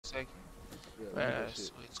second. Yeah,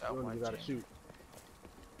 Switch you out don't my even gotta gym. shoot.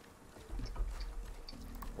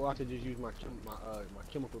 Or I could just use my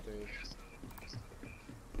chemical thing.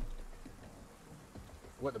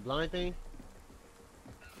 What, the blind thing?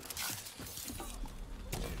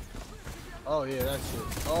 Oh yeah, that shit.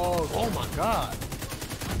 Oh my god.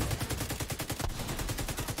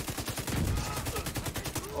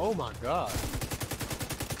 Oh my god.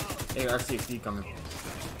 Hey, RCXD coming.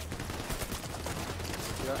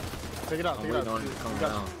 Yeah. Take it out, I'm take it waiting out. on it to come You got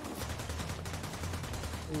down.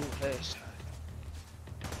 Ooh, headshot.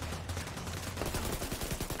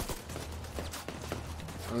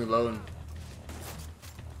 I'm reloading.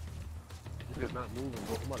 He's just not moving,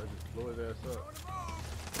 bro. I'm about to just blow his ass up.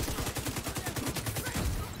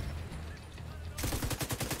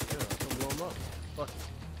 Yeah, I'm blow him up. Fuck it.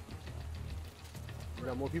 You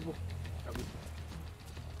got more people? I'm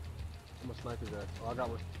gonna snipe his ass. Oh, I got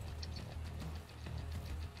one.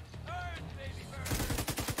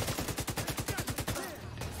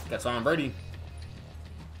 Got someone Birdie.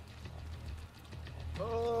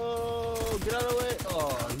 Oh, get out of the way.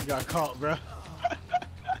 Oh, you got caught, bro.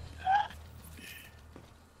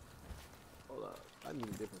 Hold up. I need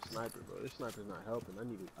a different sniper, bro. This sniper's not helping. I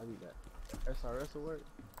need that SRS to work.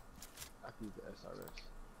 I can use the SRS.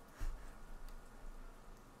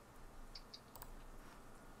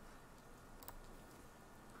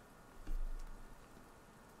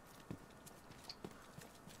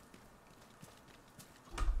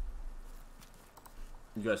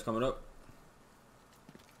 You guys coming up?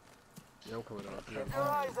 Yeah, I'm coming up. Keep your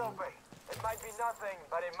eyes open. It might be nothing,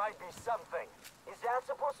 but it might be something. Is that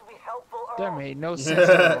supposed to be helpful, Earl? That made no sense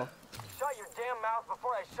at all. Shut your damn mouth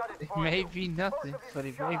before I shut it It for may you. be nothing, Both of you but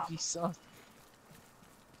it shut may up. be something.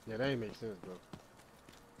 Yeah, that ain't make sense, bro.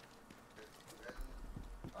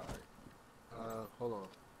 Alright. Hold on.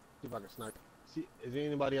 See if I can snipe. See, is there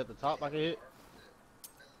anybody at the top I can hit?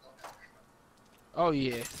 Oh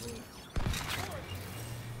yeah.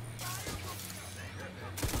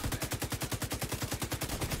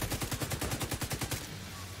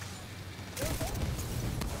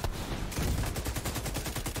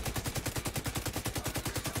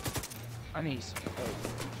 I need some help.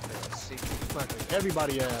 Sniping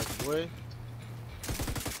everybody ass, boy.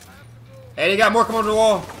 Hey, they got more coming on the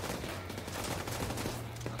wall.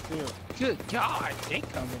 I see him. Good God, they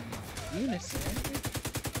come in unison.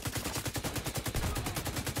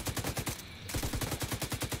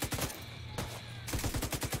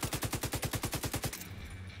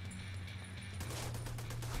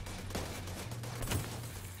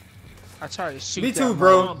 I tried to shoot Me that too,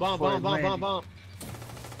 bro. mother Bomb, before bomb, it bomb, bomb, landed. bomb.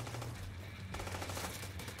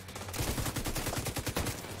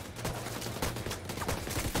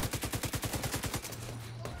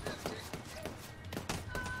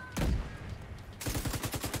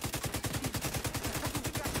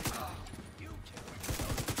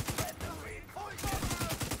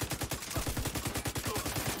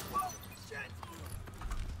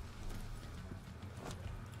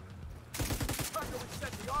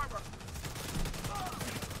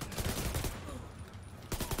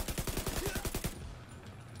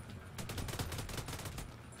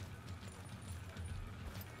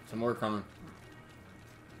 Some more coming.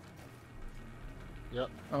 Yep.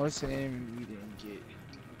 Oh, it's an enemy we didn't get.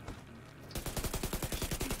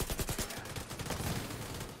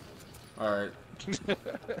 Alright.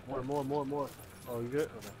 More. Oh, you good?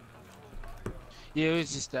 Okay. Yeah, it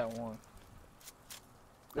was just that one.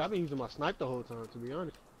 Yeah, I've been using my snipe the whole time, to be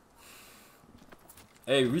honest.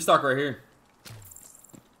 Hey, restock right here.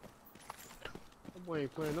 That boy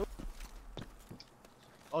ain't playing no.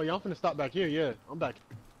 Oh, yeah, I'm finna stop back here. Yeah, I'm back.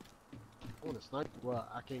 I want to snipe. Well,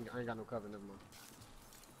 I ain't got no cover. Never mind.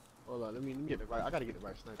 Hold on, let me get the right. I gotta get the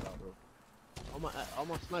right snipe out, bro. All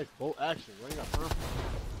my snipes bolt action. I ain't got time.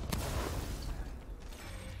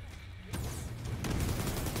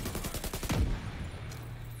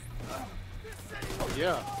 Oh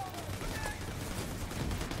yeah.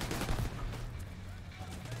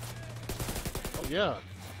 Oh yeah.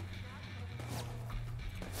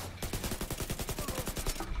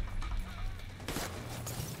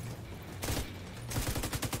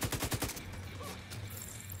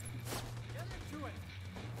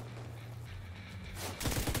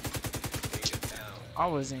 I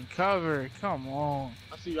was in cover. Come on.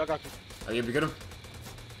 I see you. I got you. Are you able to get him?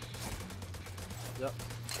 Yep.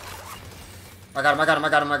 I got him. I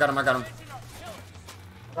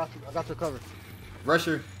got your cover.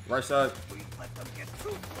 Rusher, right side.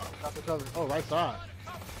 Got your cover. Oh, right side.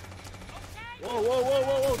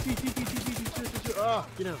 Whoa. T. Ah,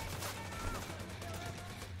 get down.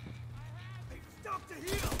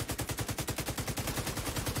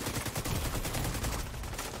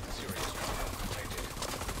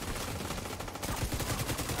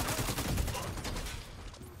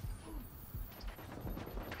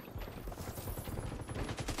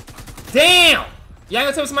 You ain't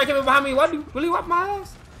gonna tell me somebody came up behind me? Why do you really wipe my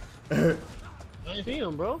ass? I ain't see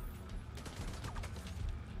him, bro.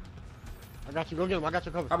 I got you. Go get him. I got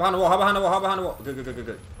your cover. Hop behind the wall. Hop behind the wall. Hop behind the wall. Good, good, good, good,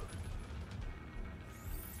 good.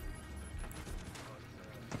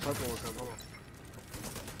 Purple one come. Hold on.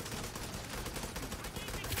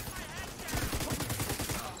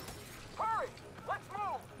 Hurry! Let's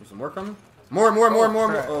move! There's some more coming? More.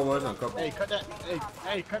 Oh, well, there's a couple. Hey, cut that.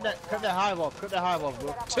 Hey, cut that hive off. Cut that hive off,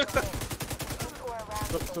 bro.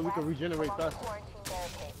 so we can regenerate fast.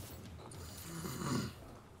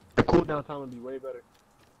 The cooldown time would be way better.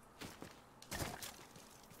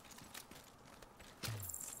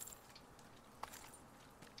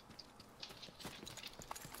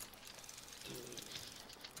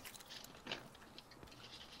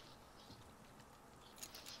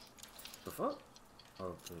 The fuck? Oh,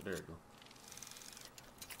 okay, there you go.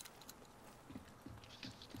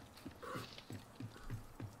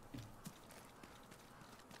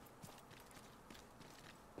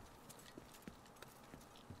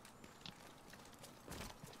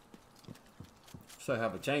 Should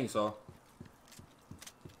have a chainsaw.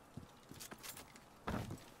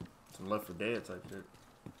 Some Left 4 Dead type shit.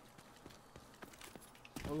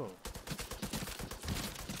 Hold on.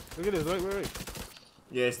 Look at this. Wait.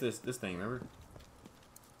 Yeah, it's this thing, remember?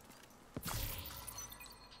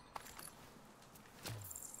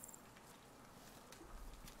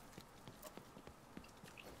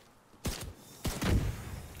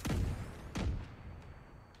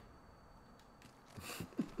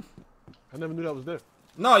 I never knew that was there.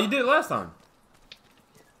 No, you did it last time.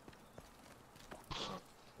 I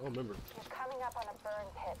don't remember. You're coming up on a burn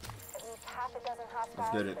pit. At least half a dozen hostiles,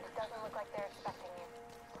 get but it. it doesn't look like they're expecting you.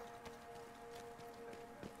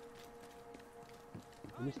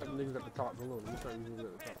 Let me start the niggas at the top. Hold on. Let me start the niggas at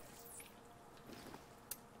the top.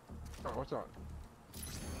 Oh, what's up?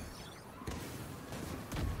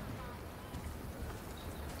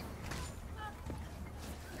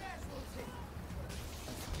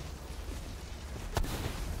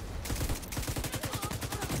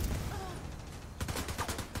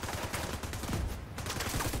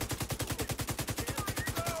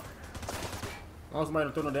 As long as somebody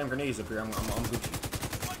don't throw no damn grenades up here, I'm Gucci.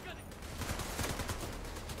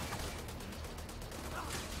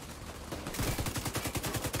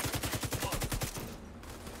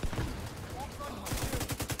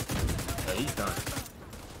 Yeah, he's done.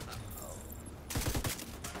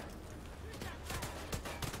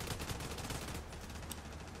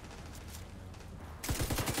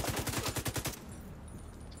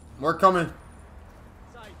 More coming.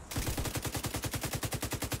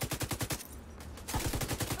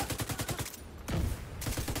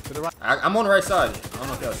 To the right. I'm on the right side. I don't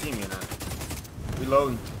know if y'all see me or not.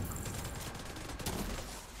 Reloading.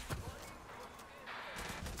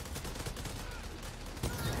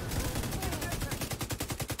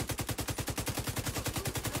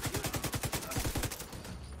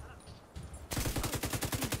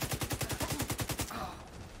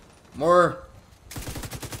 More.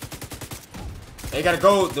 They gotta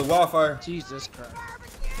go. The wildfire. Jesus Christ.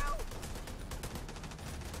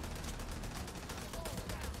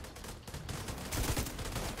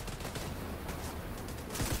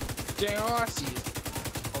 Damn, all I see is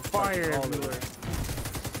on fire everywhere.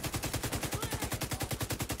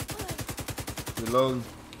 Reloading.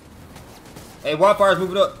 Hey, wildfire's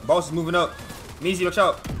moving up. Boss is moving up. Measy, watch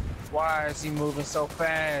out. Why is he moving so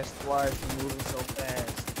fast? Why is he moving so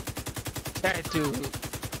fast? That dude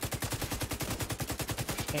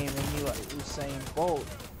came in you like Usain Bolt.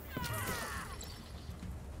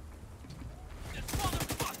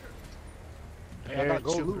 Hey, I got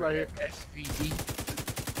gold loot right here. SVD.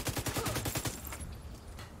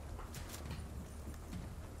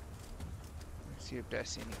 Let's see if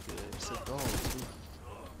that's any good. It's a gold too.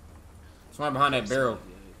 Somebody behind that barrel.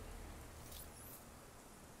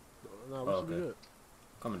 No, we should be good.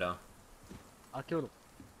 Coming down. I killed him.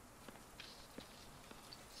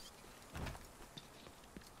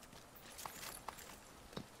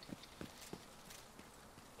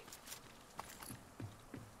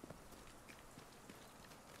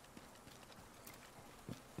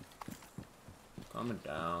 Coming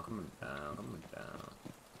down, coming down, coming down.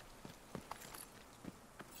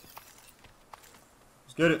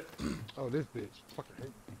 Let's get it. Oh, this bitch. Fucking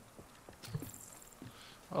hate.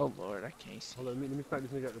 Oh Lord, I can't see. Hold on, let me start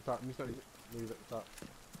this nigga at the top. Let me start this nigga at the top.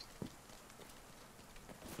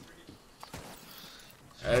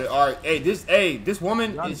 Hey, all right. Hey, this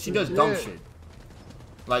woman, she does dumb shit.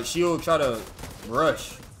 Like she'll try to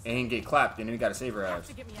rush and get clapped, and then we gotta save her ass.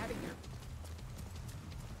 Get me out of here.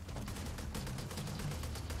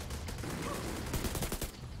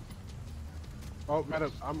 Oh,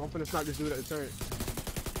 madam, I'm finna snipe this dude at the turn.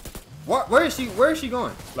 What? Where is she? Where is she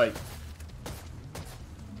going? Like,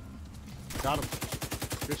 Got him.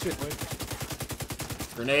 Good shit,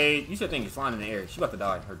 boy. grenade. You said thing is flying in the air. She about to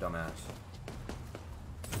die. Her dumb ass.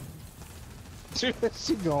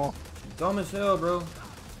 She gone. Dumb as hell, bro.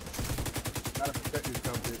 Gotta protect this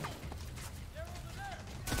company.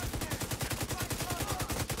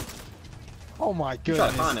 Oh my You try to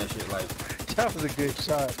goodness. find that shit. Like, That was a good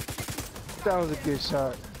shot. That was a good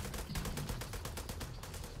shot.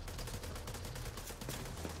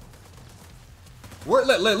 where?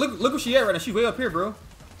 Look where she at right now. She's way up here, bro.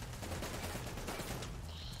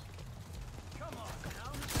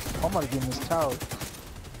 I'm about to get in this tower.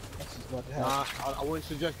 That's just about to happen. Nah, I wouldn't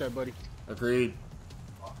suggest that, buddy. Agreed.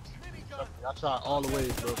 I tried all the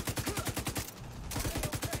ways, bro.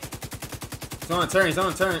 He's on a turn. He's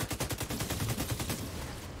on a turn.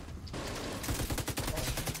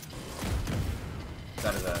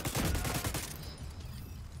 Got his ass.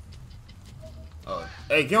 Oh,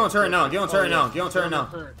 hey, get on turn now. Get on turn now. Get on turn now.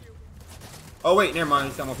 Oh wait, never mind.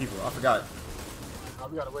 He's got more people. I forgot. Oh,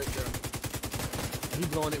 we gotta wait there. He's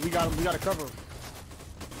blowing it. We got him. We gotta cover him.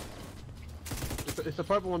 It's a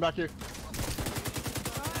purple one back here.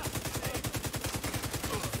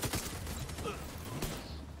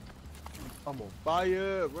 I'm on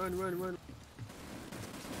fire. Run, run, run.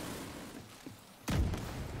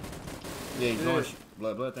 Yeah, he's going.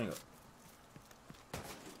 Blood thing up.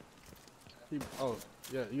 Oh,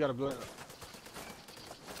 yeah, you gotta blow it up.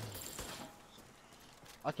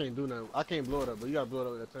 I can't do nothing. I can't blow it up, but you gotta blow it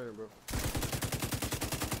up with that turn, bro.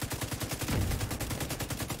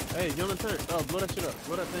 Hey, get on the turn. Oh, blow that shit up.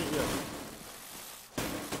 Blow that thing, yeah.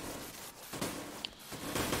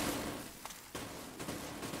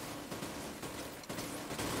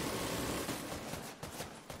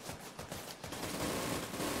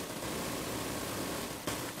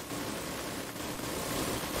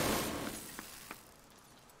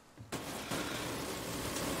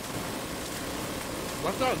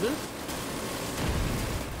 Watch out, dude.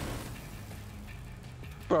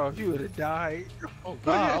 Bro, if you would have died. Oh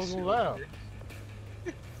god, I was gonna laugh.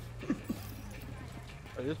 Hey,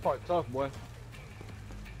 this part tough, boy.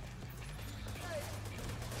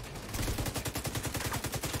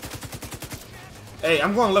 Hey,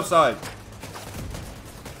 I'm going left side.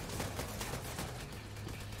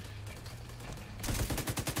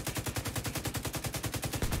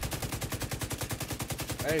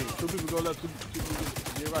 Hey, two people go left, two people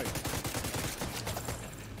get right.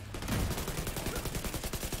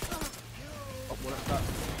 Oh, one up top.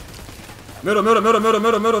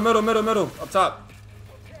 Middle. Up top.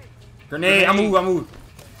 Grenade. I move.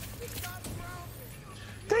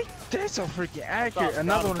 They're so freaking accurate. Stop,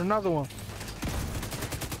 Another stop. one, another one.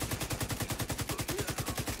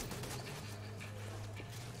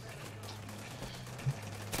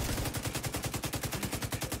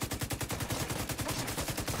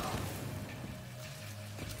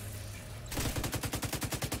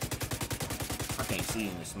 I can't see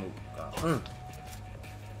in the smoke. God.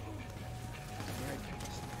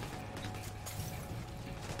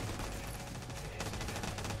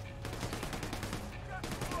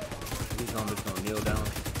 He's gonna kneel down.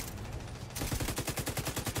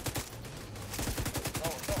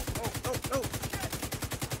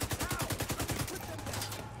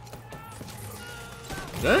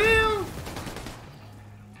 Damn!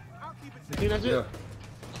 You see that shit? Yeah.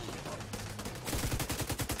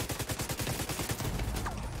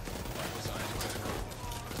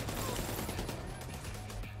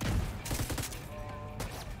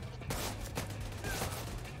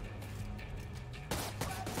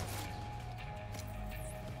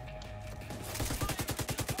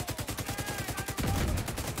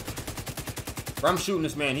 If I'm shooting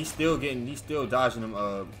this man, he's still dodging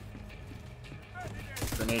them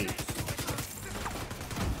grenades.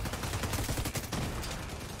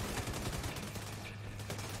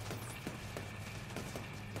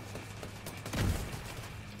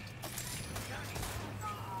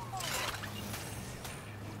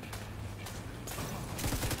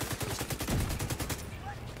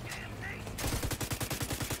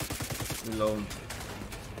 Reload.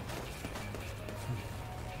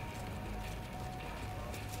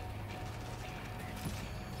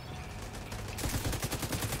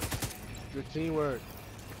 Good teamwork.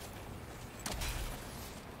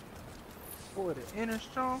 Boy, the inner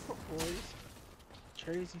stronghold, boys.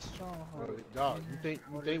 Crazy stronghold. Dog, you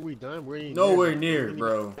think we done? We ain't Nowhere near, We ain't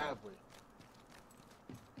bro. even halfway.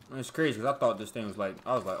 It's crazy because I thought this thing was like,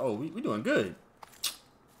 I was like, oh, we doing good.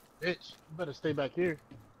 Bitch, you better stay back here.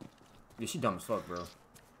 Yeah, she dumb as fuck, bro.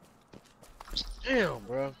 Damn,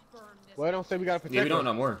 bro. Well, I don't say we gotta protect Yeah, we don't her.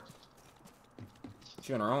 know more.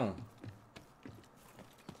 She on her own.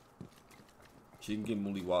 She can get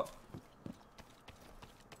Mooly Wop.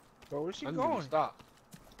 Bro, where's she I need to going? stop.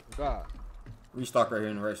 God. Restock right here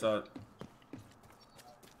on the right side.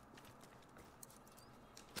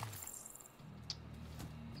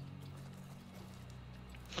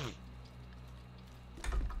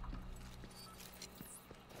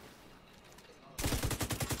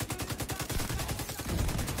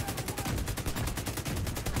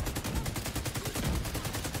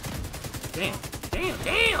 Damn, damn,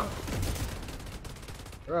 damn!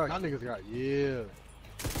 Bro, y'all niggas got, yeah.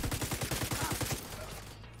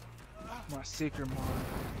 My secret mode.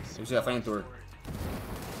 You see that flamethrower?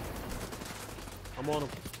 I'm on him.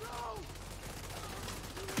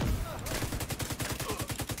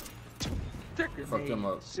 Fucked him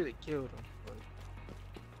up. Should have killed him.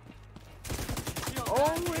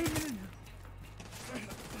 Oh, wait a minute.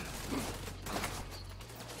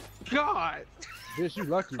 God. Bitch, you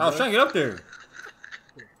lucky, I was trying to get up there.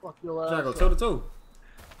 Fuck your ass. Trying to go toe to toe.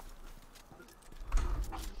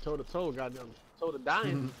 Toe to toe, goddamn. Toe to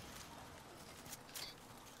dying.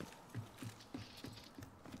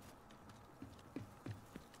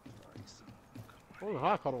 I don't know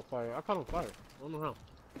how I caught on fire. I caught on fire. I don't know how.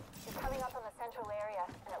 She's coming up on the central area,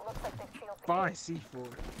 and it looks like they've sealed the Fine, gate. C4.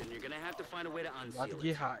 Then you're gonna have to find a way to About to unseal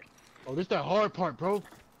get it. hot. Oh, this that hard part, bro.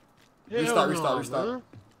 Restart, restart. Man.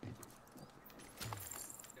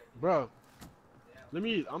 Bro. Let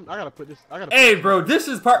me, I gotta put this, Hey, bro, this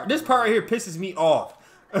part right here pisses me off.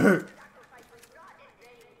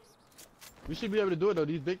 We should be able to do it though,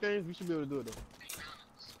 these big things, we should be able to do it though.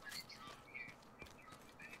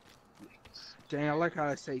 Dang, I like how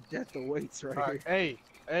I say death awaits right Alright, here.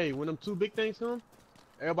 hey, when them two big things come,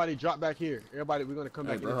 everybody drop back here. Everybody, we're gonna come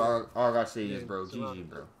Hey, back bro, in. all I gotta say is, Yeah, bro, surround GG, it.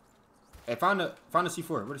 bro. Hey, find the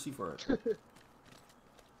C4. Where the C4 at?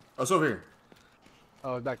 Oh, it's over here.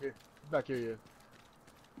 Oh, it's back here. It's back here, yeah.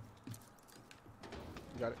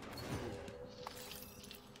 You got it.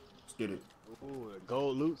 Let's get it. Ooh, a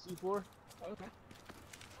gold loot C4. Okay.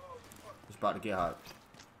 It's about to get hot.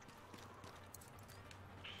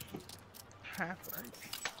 Half right.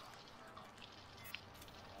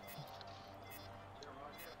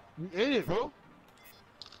 You in it, bro.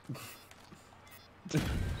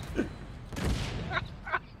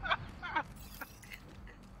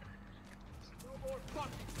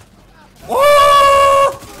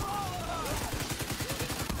 Oh!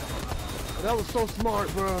 That was so smart,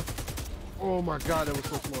 bro. Oh my god, that was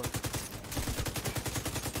so smart.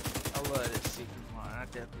 I love this secret mod. I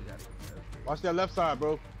definitely gotta get that. Watch that left side,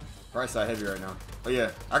 bro. Right side heavy right now. Oh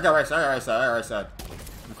yeah, I got right side.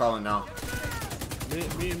 I'm calling now. Me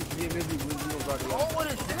and Mizzy, we gonna guard the Oh, left. what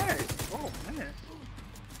is that? Oh, man.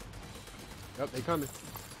 Yep, they coming.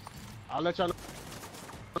 I'll let y'all know.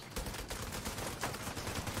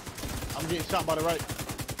 I'm getting shot by the right.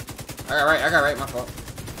 I got right, my fault.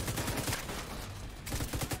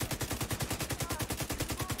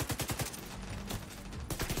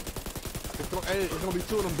 It's gonna be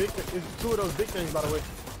two of them big. It's two of those big things, by the way.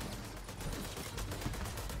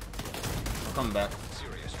 I'm coming back.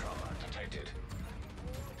 Serious trauma detected.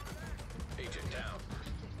 Agent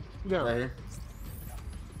down. Down. Right here.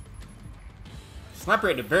 Sniper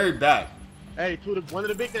at the very back. Hey, one of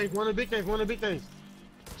the big things.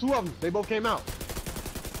 Two of them. They both came out.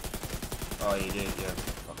 Oh, he did, yeah.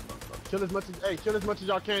 Fuck. Kill as much as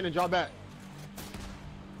y'all can and drop back.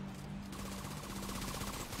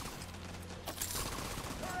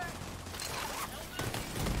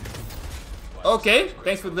 Okay,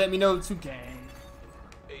 thanks for letting me know too. Gang.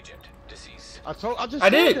 Agent deceased. I just I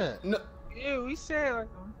said did. that. No, Ew, we said like.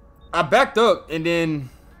 I backed up and then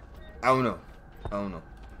I don't know.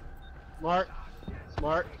 Smart.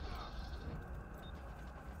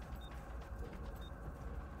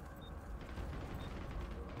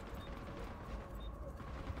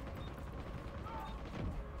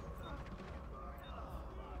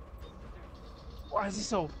 Why is he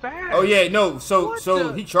so fast? Oh yeah, no. So What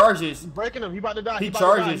the- he charges. He's breaking him. He about to die. He about to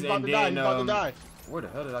die. charges He about and to die. then He about to die. where the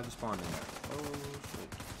hell did I just spawn in? Oh shit.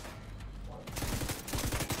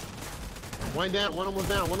 One down. One almost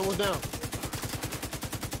down. One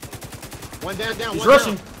down. He's One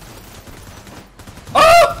rushing. Down.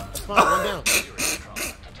 Oh! That's fine. One down. Serious trauma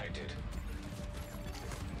detected.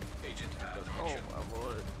 Agent out of Oh action. my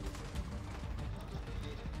lord.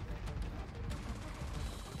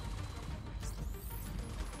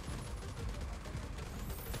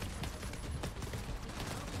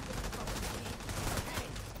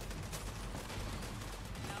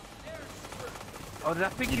 Oh, did I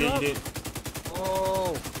pick you, You up? did.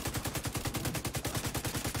 Oh.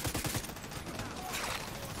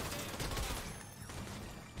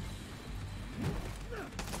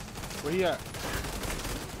 Where he at?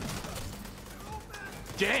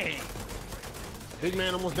 Dang. Big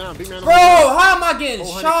man almost down. Big man Bro, almost down. how am I getting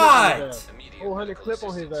shot? Immediate 400 clip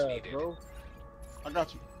on his assistance ass, needed. bro. I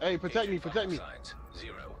got you. Hey, protect me, protect me. Signs,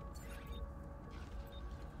 0.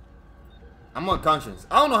 I'm unconscious.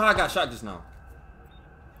 I don't know how I got shot just now.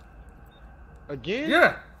 Again?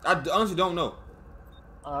 Yeah, I honestly don't know.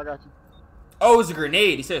 I got you. Oh, it's a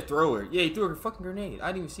grenade. He said throw her. Yeah, he threw a fucking grenade. I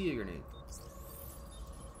didn't even see a grenade.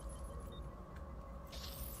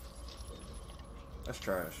 That's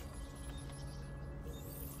trash.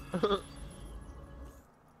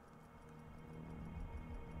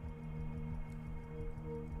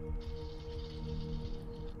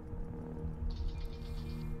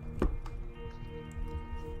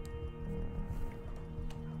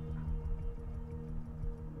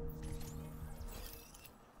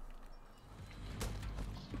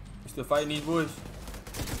 Still fighting these boys?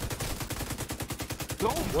 Oh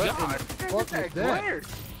What God! in the Look fuck at was that that? glare.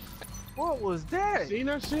 What was that? Seen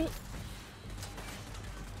that shit?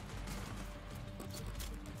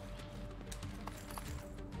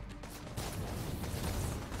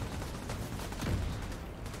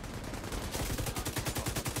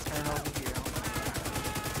 Turn over here.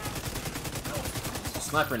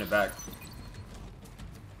 Sniper in the back.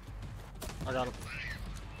 I got him.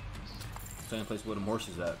 Same place where the Morse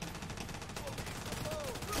is at.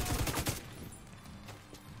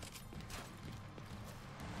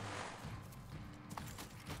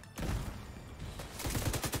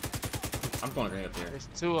 I'm throwing a grenade up there. There's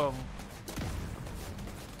two of them.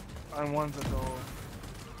 And one's a goal.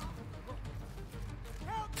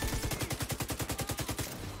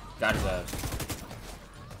 Got his ass.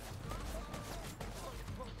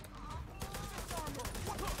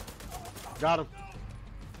 Got him.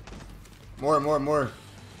 More.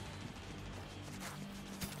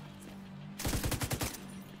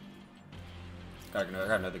 Got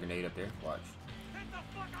another grenade up there. Watch.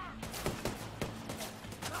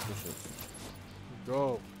 Good shit.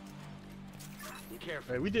 Go. Be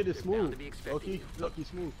careful. Hey, we did this They're bound smooth. to be expecting Okay, you. lucky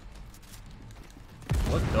smooth.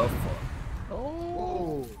 What the fuck?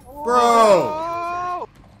 Oh. Bro! Oh!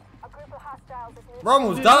 A group of hostiles is moving. Bro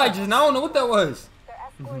almost died just now. I don't know what that was. They're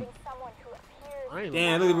escorting someone who appears. I ain't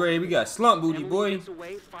Damn, look at where we got slump booty, Emily boy. gets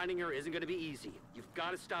away, finding her isn't going to be easy. You've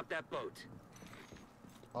got to stop that boat.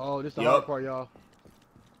 Oh, this the Yup. hard part, y'all.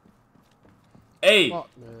 Hey, Fuck,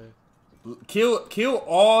 man. kill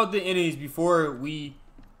all the enemies before we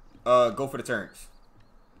go for the turns.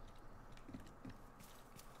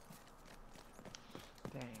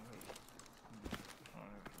 Dang.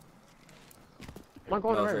 Am I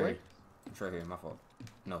going No, the it's right right way? here. It's right here. My fault.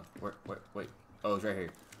 No, wait. Oh, it's right here.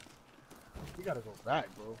 We gotta go back,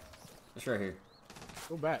 bro. It's right here.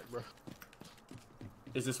 Go back, bro.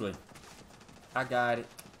 It's this way. I got it.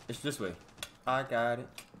 It's this way. I got it.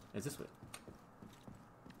 It's this way.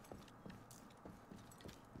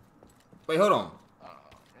 Wait, hold on.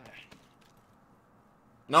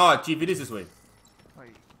 Nah, Chief, it is this way.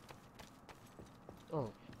 Wait. Oh.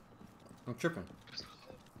 I'm tripping.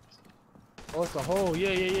 Oh, it's a hole. Yeah.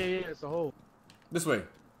 It's a hole. This way.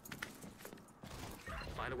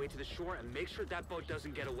 Find a way to the shore and make sure that boat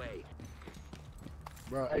doesn't get away.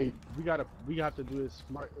 Bro, hey, we have to do this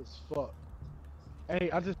smart as fuck. Hey,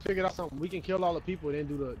 I just figured out something. We can kill all the people,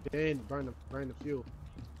 then burn the fuel.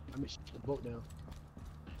 I mean, the boat down.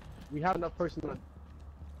 We have enough personnel,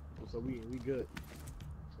 so we good.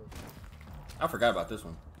 So, I forgot about this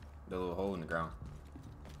one. The little hole in the ground.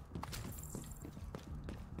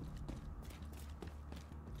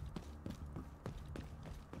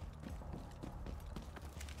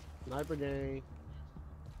 sniper gang.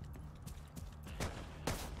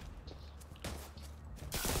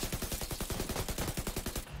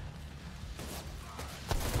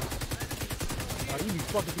 Oh, you be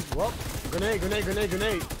fucking people up.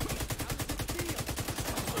 Grenade.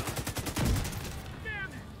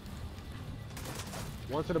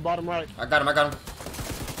 One to the bottom right. I got him.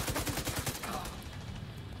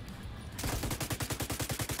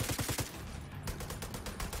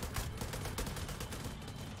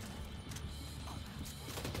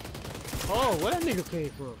 Oh, where that nigga came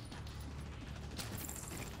from?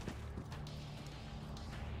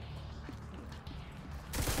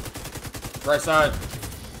 Right side.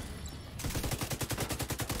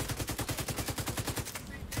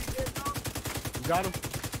 You got him?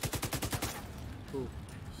 Cool.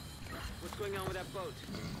 What's going on with that boat?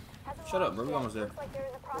 Shut up, bro. We almost there. Looks like they're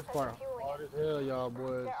in the This process part of fueling hard it. as hell, y'all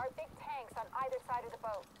boys. There are big tanks on either side of the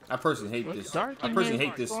boat. I personally hate this. I personally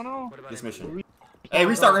hate this What's going on? What about this Emily? mission. Hey,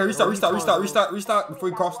 restart right here. Restart before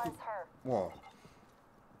you That cross was the her. wall.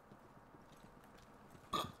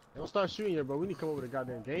 Don't start shooting here, bro. We need to come up with a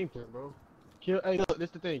goddamn game plan, bro. Kill. Hey, look,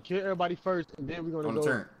 this the thing. Kill everybody first, and then we're gonna On the go.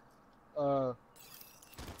 turn. Do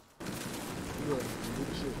the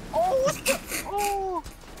shit. Oh, what the? Oh.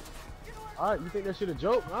 All right, you think that shit a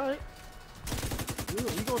joke? All right. You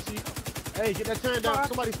gonna see? Hey, get that turn down.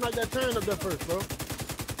 Somebody snipe that turn up there first, bro.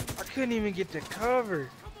 I couldn't even get the cover.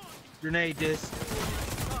 Grenade this.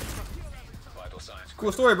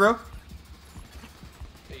 Cool story, bro.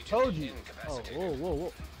 Told you. Oh,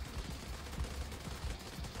 whoa.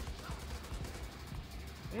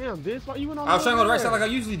 Damn, this why you went on? I was trying to go to the right side like I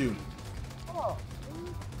usually do. Oh,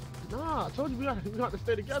 nah, I told you we got to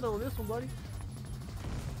stay together on this one, buddy.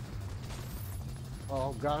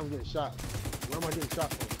 Oh God, I'm getting shot. Where am I getting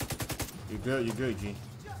shot from? You good, G.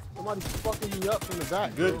 Somebody's fucking me up from the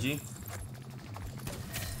back. Good, bro. G.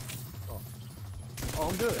 Oh,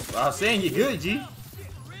 I'm good. I was saying you good, G.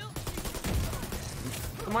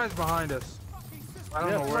 Somebody's behind us. I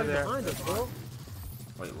don't know where somebody's they're. behind us, bro.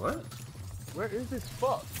 Wait, what? Where is this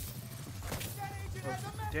fuck?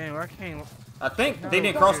 Damn, I can't. I think they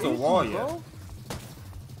didn't cross the wall yet. Bro.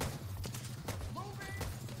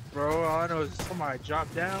 Bro, all I know is somebody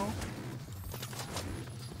dropped down.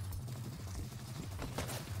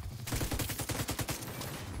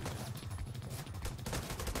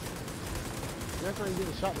 That's not even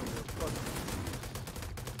getting shot no more. Fuck.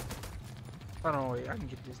 Hold on, wait. I can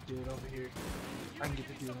get this dude over here. I can get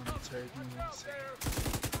the dude on the turret. Give me 1 second.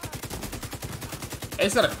 Hey,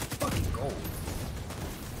 it's got a fucking goal.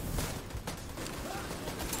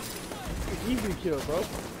 It's easy to kill, bro.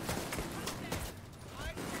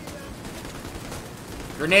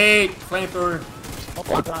 Grenade, flamethrower. Oh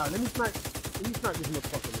my God, let me snipe this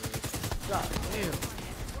motherfucker, man. God damn.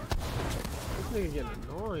 This nigga getting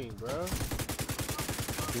annoying, bro.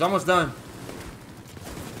 He's almost done.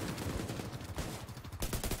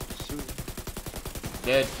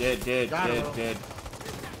 Dead. Dead.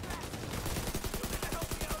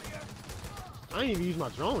 I ain't even used my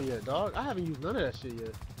drone yet, dog. I haven't used none of that shit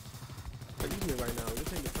yet. I'm using it right now.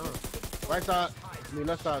 This ain't the time. Right side. I mean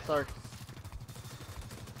left side, sorry.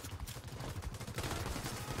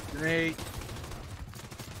 Grenade.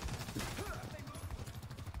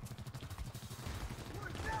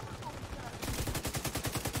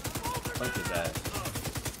 Fuck his ass.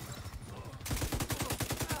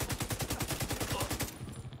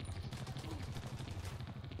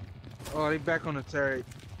 Oh, they back on the turret.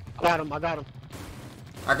 I got him. I'm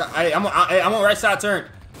on right side turn.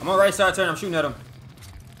 I'm shooting at him.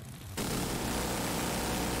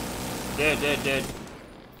 Dead.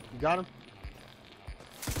 You got him?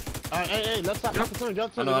 Alright, hey, left side, left turn,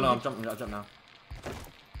 left turn. I know, I'm jumping now.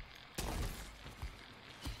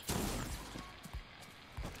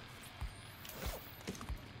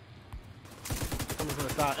 Coming from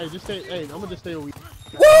the side. Hey, just stay, I'm gonna just stay over here.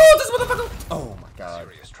 Whoa, this motherfucker! Oh my God.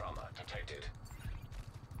 Serious trauma detected.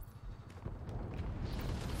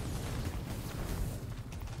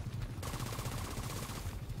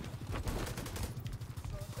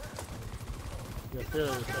 Yeah, stay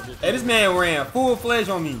Hey, this man ran full-fledged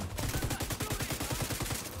on me.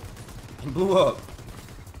 He blew up.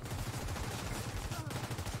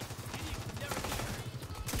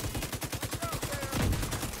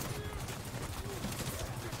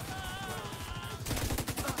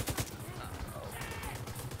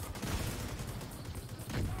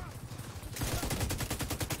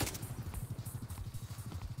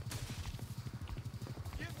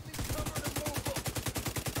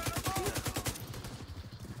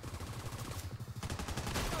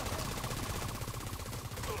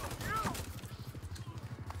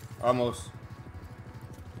 Almost.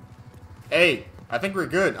 Hey, I think we're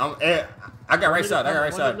good. I got right side.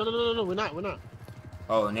 No, we're not.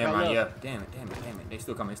 Oh, never mind. Yeah. Yeah. Damn it. They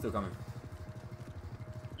still coming.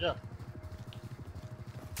 Yeah.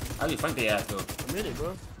 How do you flank their ass though? A minute,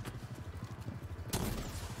 bro.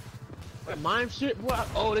 That mime shit, what?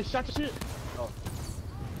 Oh, they shot the shit? Oh.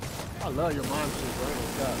 I love your mime shit, bro.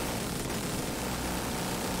 Oh, God.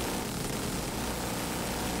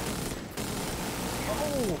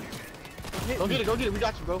 Oh! Go get it. We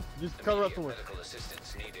got you, bro. Just cover up somewhere. Medical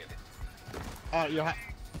assistance needed. Alright, yo,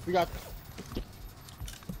 we got.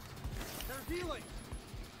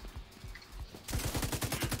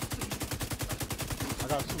 I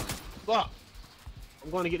got two. Fuck!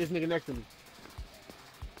 I'm going to get this nigga next to me.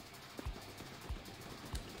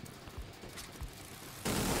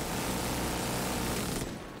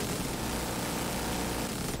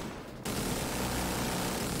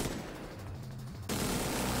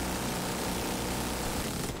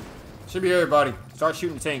 Should be everybody. Start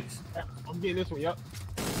shooting tanks. I'm getting this one, yep.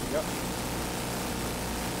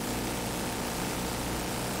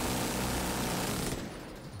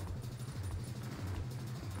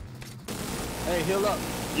 Hey, heal up.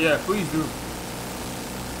 Yeah, please do.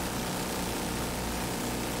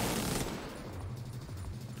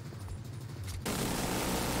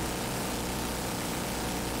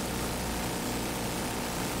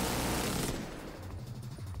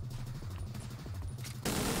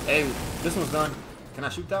 Hey, this one's done. Can I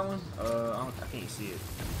shoot that one? I can't see it.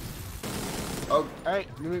 Oh, Hey,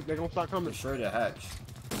 they're gonna start coming. for sure they're hacks.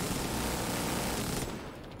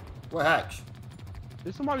 What hacks?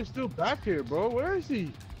 There's somebody still back here, bro. Where is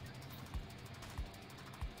he?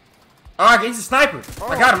 Oh, he's a sniper.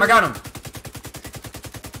 I got him. I got him.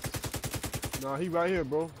 Nah, he right here,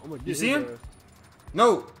 bro. I'm gonna get You see him? ass.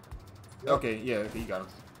 No. Okay, yeah, okay, you got him.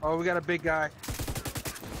 Oh, we got a big guy.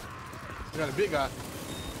 We got a big guy.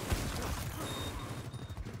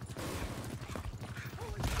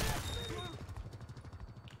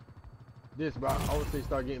 This, bro. I would say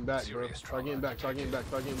start getting back, bro. Start getting back. Start getting back.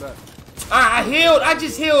 Start getting back. I healed. I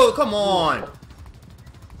just healed. Come on.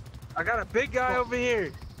 I got a big guy over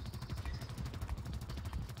here.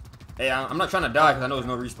 Hey, I'm not trying to die because I know there's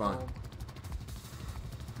no respawn.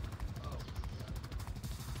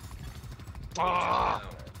 Ah!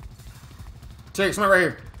 Text, somebody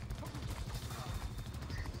right here.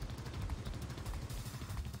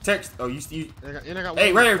 Text. Oh, you. And I got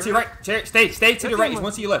Hey, one right here, more. to the right. Text, stay to the right. It's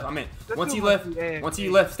one to your left. I mean, one to your left. One to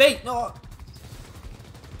your left. Stay. No.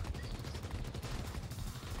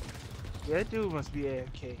 That dude must be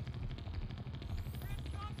AFK.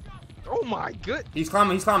 Oh my good. He's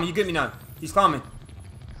climbing. He's climbing. You get me now. He's climbing.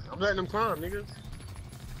 I'm letting him climb, nigga.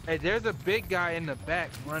 Hey, there's a big guy in the back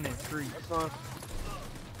running free. That's fine.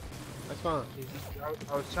 That's fine.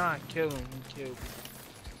 I was trying to kill him. He killed me.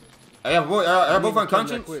 Hey, both Come back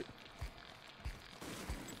unconscious. quick.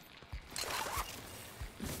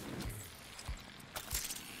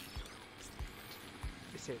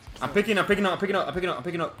 It says I'm kill. picking up.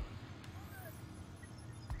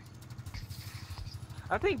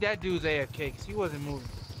 I think that dude's AFK because he wasn't moving.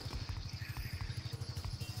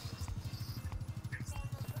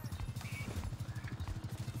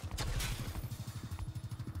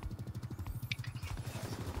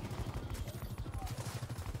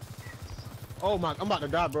 Oh my, I'm about to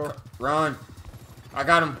die, bro. Run. I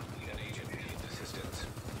got him.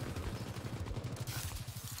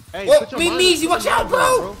 Hey, Whoa, put your me, mind- Meezy, put watch your out, mind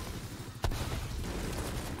down, bro.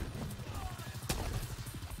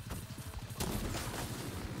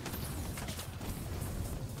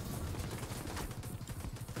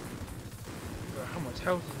 Bro, how much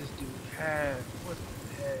health does this dude have? What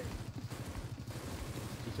the heck?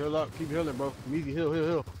 Just heal up. Keep healing, bro. Easy,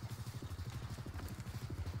 heal.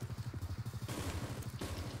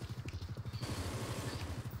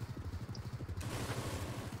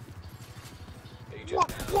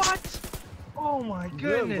 What? Oh my Healing,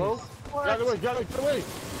 goodness. bro. What? Get away, get away.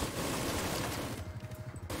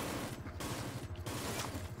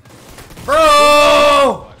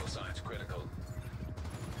 Bro!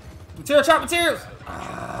 Material, chop materials.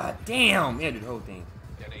 Ah, damn. Yeah, do the whole thing.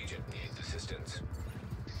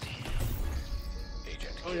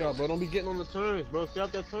 Oh yeah, bro. Don't be getting on the turns, bro. Stay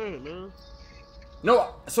out that turn, man.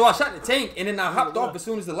 No, so I shot the tank and then I hopped off as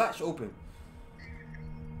soon as the latch opened.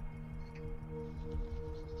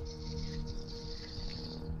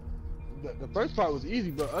 The first part was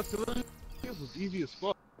easy, but us killing this was easy as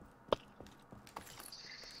fuck.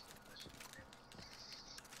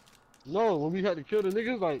 No, when we had to kill the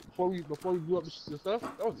niggas, like before we blew up the stuff,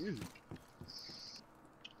 that was easy.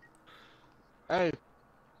 Hey,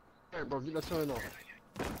 bro, get that turn off.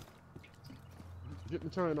 Get the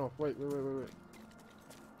turn off. Wait.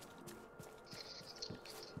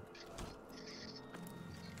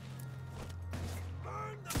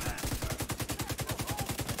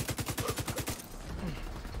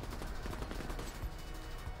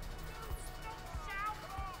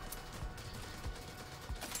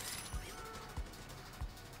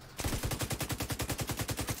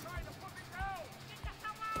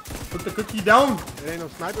 Put the cookie down. It ain't no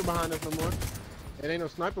sniper behind us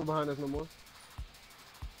no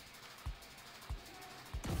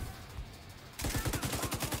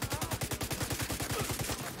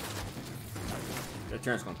more. That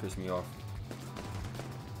turn's gonna piss me off.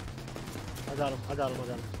 I got him.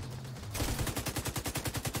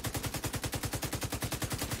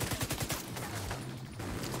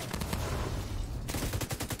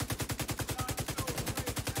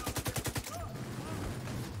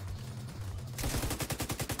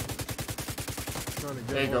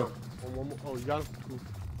 There you go. One more. Oh, you got him? Cool.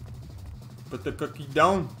 Put the cookie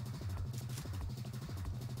down.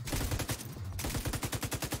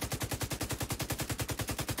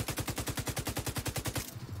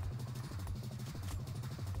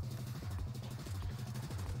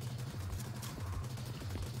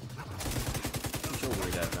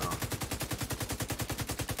 his ass down.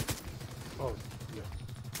 Oh, yeah.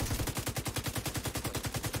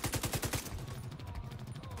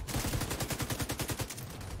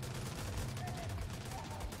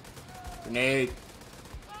 Grenade.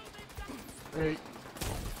 Hey,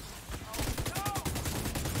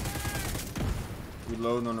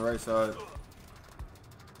 Reloading on the right side.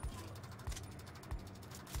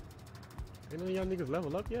 ain't none of y'all niggas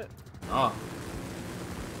level up yet? Ah.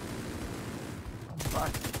 I'm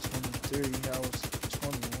back to 23. I was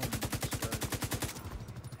 21.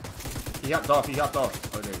 He hopped off. He hopped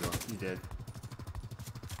off. Oh, there you go. He's dead.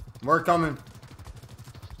 More coming.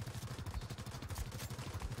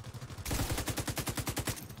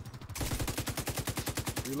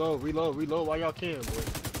 Reload while y'all can, boy.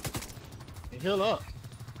 And heal up.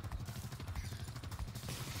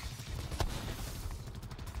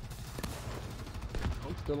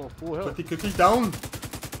 I'm still on full health. Cookie down.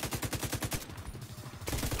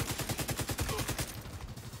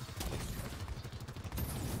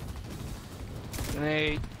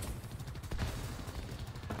 Grenade.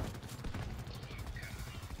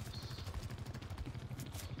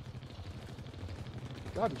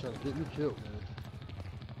 Y'all be trying to get me killed, man.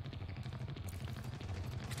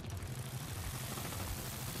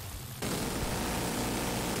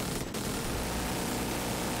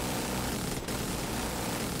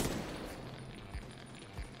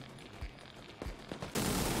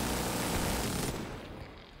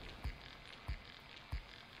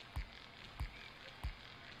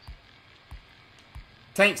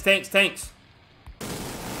 Tanks.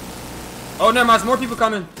 Oh, never mind. There's more people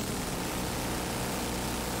coming.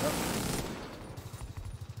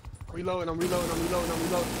 I'm reloading.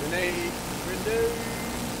 Grenade.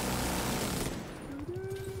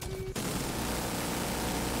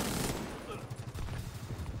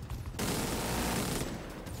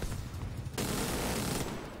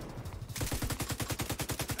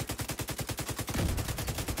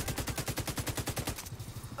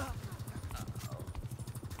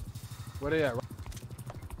 Where they at?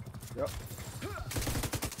 Yep.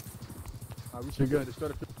 Alright, we should good. Let's go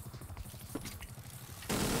to. As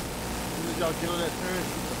soon as y'all get on that turn,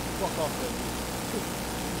 get the fuck off that shit.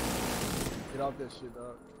 Get off that shit,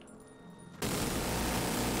 dog.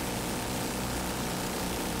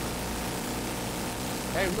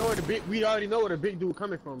 Hey, we already know where the big dude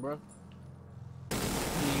coming from, bro. You gonna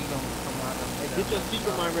come out of Hey, get your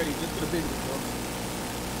secret mine ready just for the big dude, bro.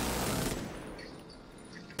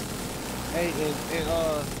 Hey, and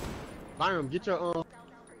Byram, get your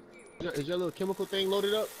is your little chemical thing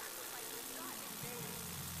loaded up?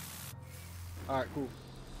 All right, cool.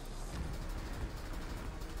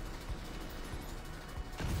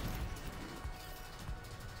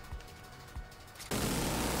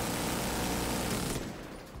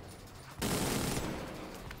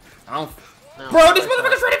 Bro, this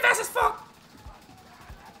motherfucker's running fast as fuck.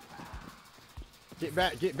 Get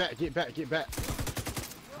back.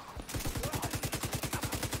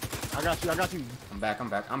 I got you. I'm back. I'm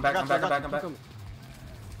back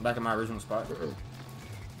in my original spot.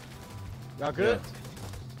 Y'all good?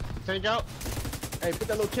 Tank out. Hey, put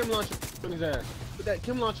that little chem launcher on his ass. Put that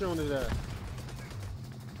chem launcher on his ass.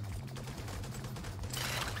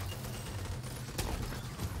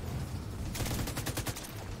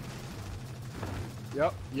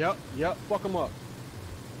 Yep. Fuck him up.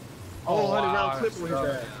 Oh, 100 round clip with his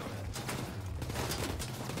ass.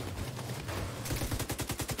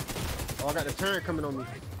 Oh, I got the turn coming on me.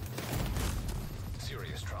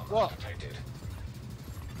 Serious trauma What? detected.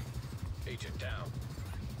 Agent down.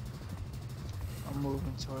 I'm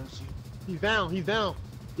moving towards you. He's down.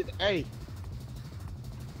 Get the A.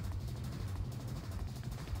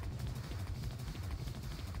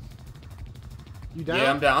 You down?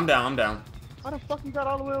 Yeah, I'm down. How the fuck you got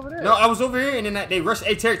all the way over there? No, I was over here and then they rushed.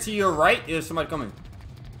 Hey, Tarek, to your right, there's somebody coming.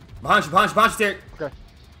 Behind you, Tarek. Okay.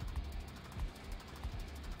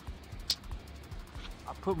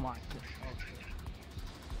 I put my.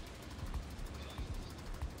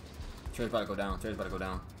 Tarek's about to go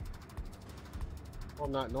down.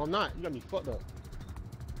 No, I'm not. You got me fucked up.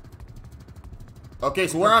 Okay,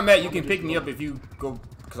 so where I'm at, you can pick me up if you go,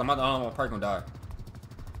 because I don't know, I'm probably gonna die.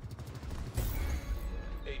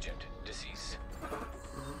 Agent deceased.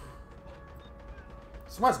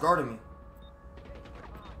 Somebody's guarding me.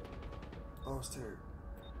 Oh, it's Tarek.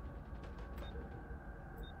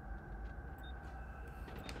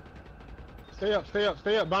 Stay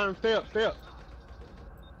up, Byron, stay up.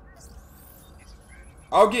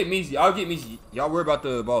 I'll get Measy. Y'all worry about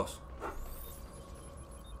the boss.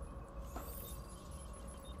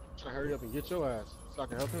 Try to hurry up and get your ass so I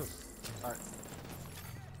can help him. Alright.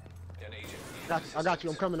 An agent. I got you.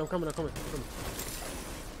 I'm coming. I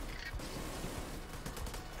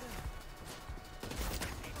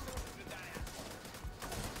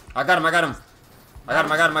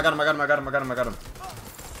got him.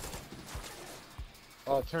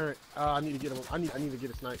 Oh, turn. I need to get him. I need to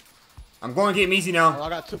get a snipe. I'm going to get him easy Oh, now. I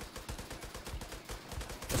got 2.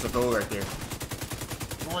 That's a goal right there.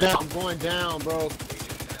 I'm going down, bro.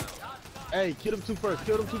 Hey, kill them 2 first.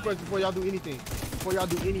 Kill them 2 first before y'all do anything. Come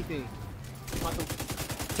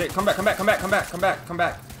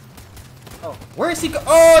back. Oh. Where is he?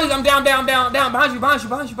 Oh, I'm down. Behind you.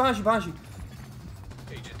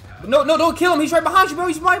 Agent No, don't kill him. He's right behind you, bro.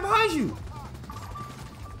 He's right behind you.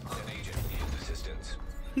 an agent needs assistance.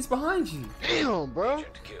 He's behind you. Damn, bro.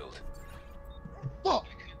 Agent killed. Fuck.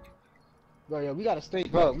 Bro, yeah, we gotta stay,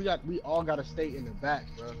 bro. We all gotta stay in the back,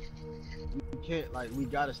 bro. We can't, like, we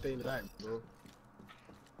gotta stay in the back, bro.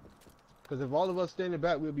 Cause if all of us stay in the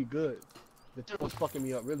back, we'll be good. The turn was fucking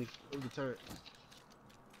me up, really. It was the turn.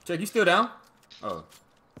 Check, you still down? Oh.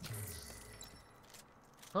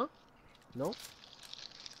 Huh? No?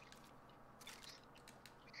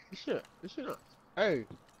 This shit not. Hey,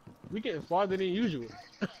 we getting farther than usual.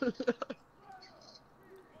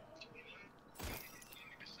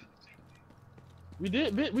 We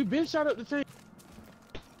been shot up the tank.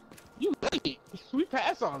 You late. We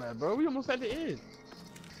passed all that, bro. We almost at the end.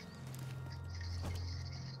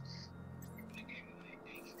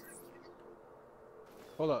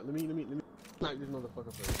 Hold up, let me snipe this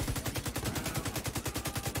motherfucker first.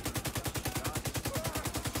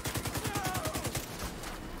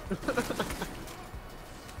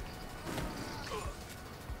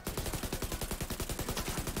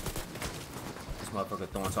 This motherfucker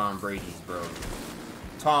throwing Tom Brady's,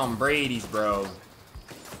 bro.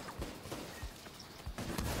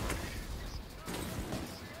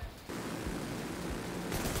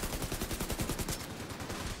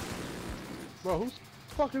 Bro, who's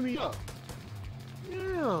fucking me up?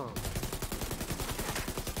 Yeah.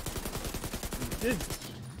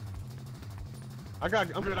 I got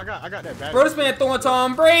that bad. Bro, this man throwing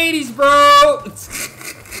Tom Brady's, bro.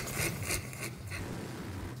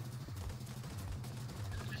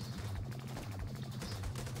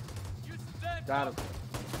 Got him.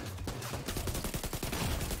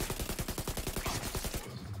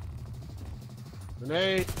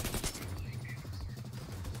 Grenade.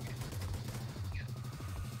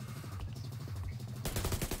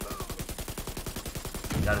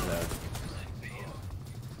 Got his ass.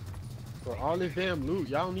 For all this damn loot,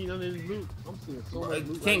 y'all don't need none of this loot. I'm seeing so much loot.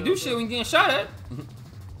 Can't right do now, shit bro. when you getting shot at.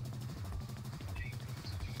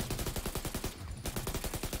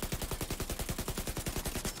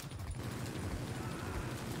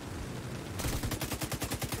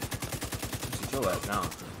 Sit your ass down.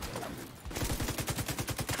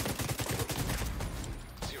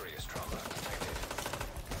 Serious trauma detected.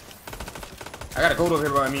 I gotta go over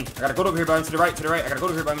here by me. To the right. I gotta go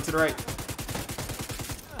over here by me to the right.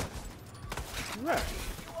 Right.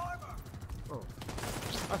 Oh,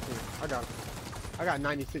 I see it. I got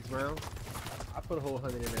 96 rounds. I put a whole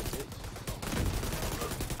 100 in that bitch.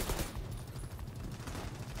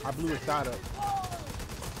 I blew his side up.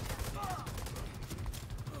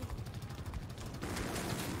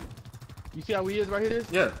 You see how he is right here?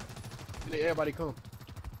 Yeah. Let everybody come.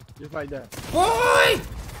 Just like that. Boy!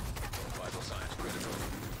 Vital signs critical.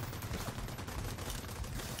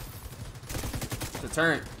 The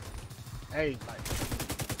turn. Hey,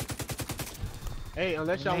 hey,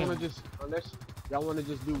 unless y'all wanna just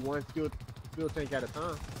do one fuel tank at a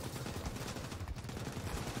time.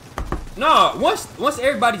 No, once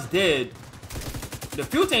everybody's dead, the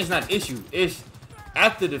fuel tank's not an issue. It's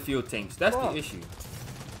after the fuel tanks. That's the issue.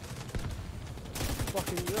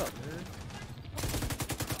 Fucking you up, man.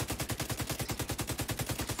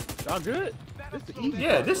 Y'all good? This the easy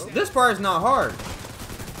Yeah, part, this bro. this part is not hard.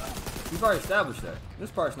 We've already established that. This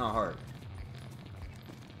part's not hard.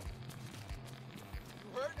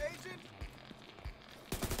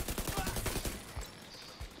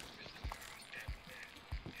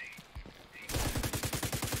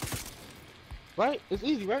 Right? It's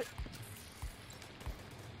easy, right?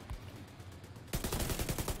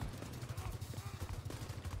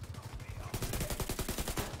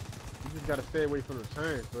 You just gotta stay away from the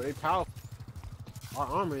turns, bro. They powerful. Our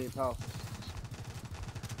armor ain't powerful.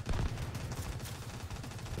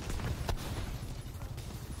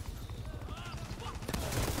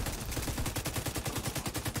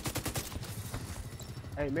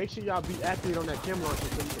 Hey, make sure y'all be accurate on that chem launcher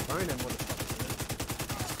so you can burn that motherfucker.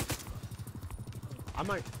 I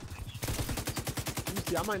might. Let me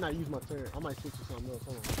see. I might not use my turn. I might switch to something else.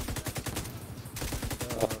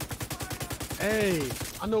 Hold Hey,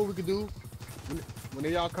 I know what we could do. When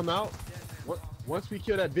they all come out, once we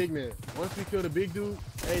kill that big man, once we kill the big dude,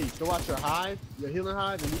 hey, throw out your hive, your healing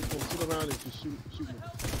hive, and we just gonna sit around and just shoot me.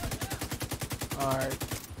 Alright.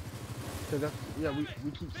 Cause that's, yeah, we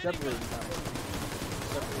keep separating now.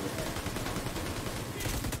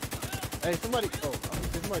 Hey, somebody, oh,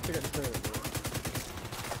 somebody take out the turret, bro.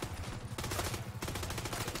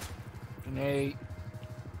 Grenade.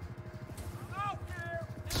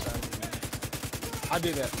 I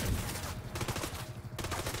did that.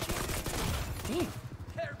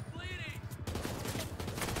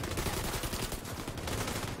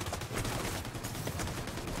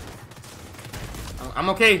 I'm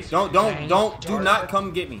okay. Do not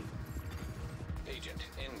come get me. Agent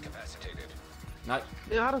incapacitated. Not.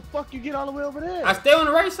 Yeah, how the fuck you get all the way over there? I stay on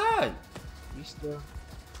the right side. You still.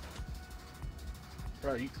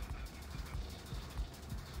 Right.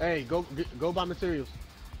 Hey, go buy materials.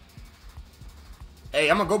 Hey,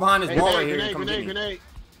 I'm gonna go behind this wall right here and come get me. Grenade.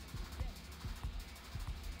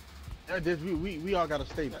 Yeah, we all gotta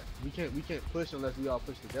stay back. We can't push unless we all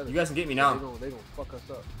push together. You guys can get me now. They gonna fuck us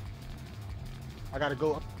up. I gotta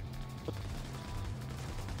go.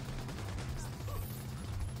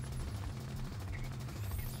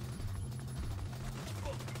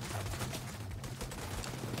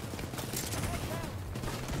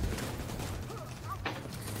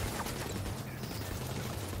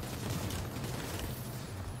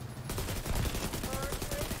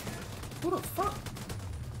 Who the fuck?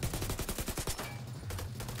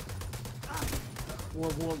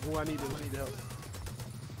 Who I need help.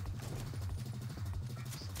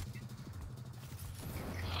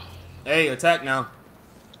 Hey, attack now.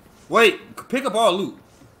 Wait, pick up all loot.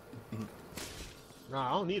 Nah,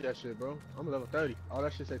 I don't need that shit, bro. I'm a level 30. All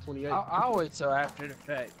that shit say 28. I'll wait till after the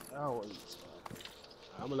fact. I'll wait.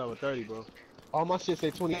 I'm a level 30, bro. All my shit say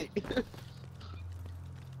 28.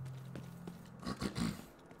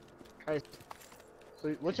 Hey, so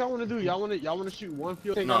what y'all want to do? Y'all want to shoot one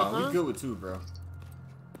field tank at a No, time? we good with two, bro.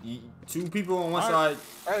 Two people on one All side.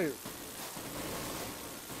 right. Hey,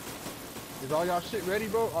 is all y'all shit ready,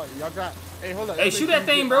 bro? All right, y'all got. Hey, hold on. Hey, Let's shoot make that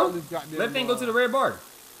sure you thing, get all bro. this goddamn, Let that thing go to the red bar.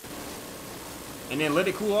 And then let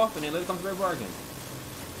it cool off, and then let it come to the red bar again.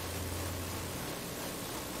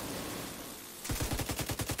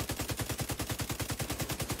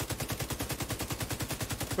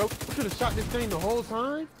 Bro, we could have shot this thing the whole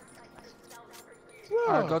time.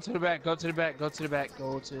 Alright, go to the back, go to the back, go to the back,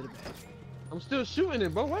 go to the back. I'm still shooting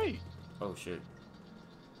it, bro. Wait. Oh shit.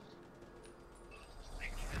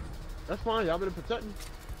 That's fine. Y'all better protect me.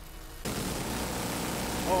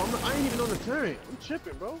 Oh, I ain't even on the turret. I'm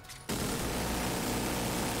tripping, bro. Alright,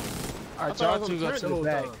 I y'all thought I was two on go the to the whole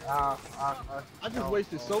back. time. I just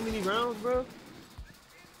wasted so many rounds, bro.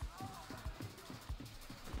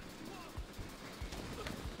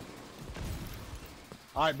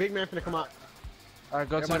 All right, big man finna come out. Alright,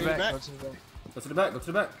 go to the Everybody in back, the go to the back. Go to the back. Go to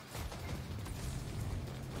the back.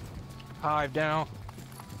 Hive down.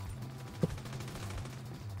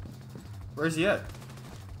 Where's he at?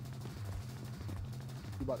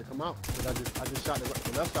 You about to come out? 'Cause I just shot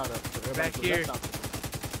the left side up. So everybody Back to the here. left side.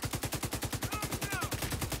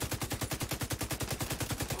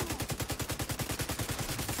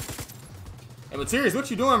 Hey, Materials, what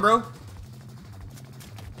you doing, bro?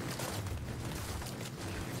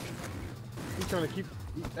 He's trying to keep.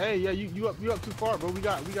 Hey, yeah, you up too far, bro. We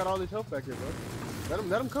got all this health back here, bro.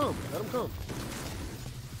 Let him come. Let him come.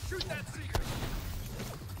 Shoot that seeker.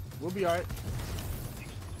 We'll be all right.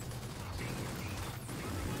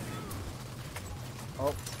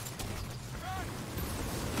 Oh,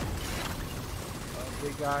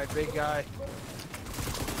 Big guy, big guy.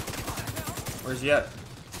 Where's he at?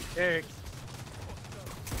 Eric.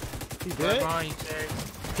 he Right dead? behind you, Eric.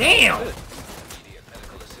 Damn! Immediate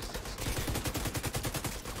medical assistance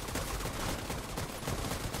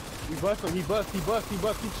needed. He bust him. He bust.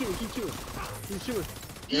 Keep shooting.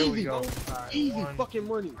 There we Easy, go. bro. Alright, Easy one. fucking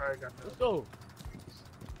money. Alright, got that. Let's go.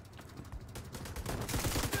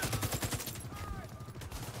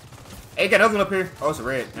 Hey, got another one up here. Oh, it's a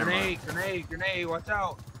red. Never mind. Grenade, watch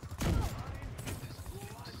out.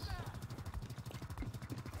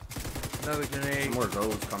 Another grenade. Some more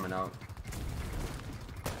golds coming out.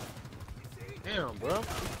 Damn, bro. He's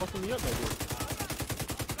fucking me up like this.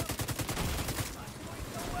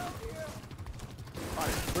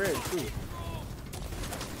 Alright, spread too.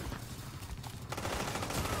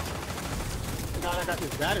 Now I got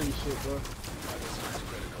this battery shit, bro. Vital signs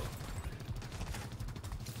critical.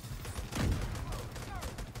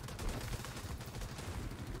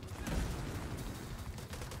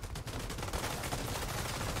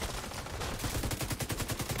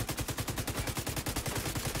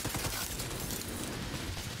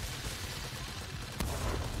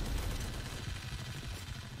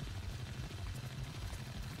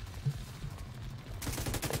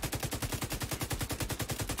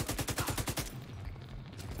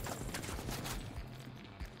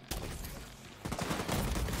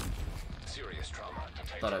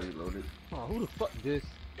 Thought I reloaded. Oh, who the fuck this?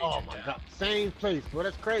 Oh my god, same place, bro.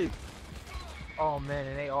 That's crazy. Oh man,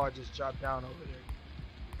 and they all just dropped down over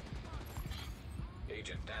there.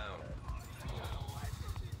 Agent down.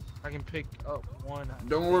 I can pick up one.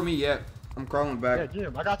 Don't worry me yet. I'm crawling Yeah, back.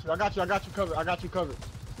 Jim, I got you covered. I got you covered.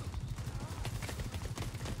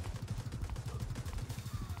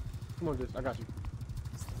 Come on, I got you.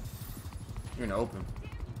 You're in the open.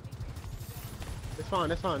 It's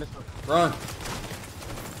fine. Run.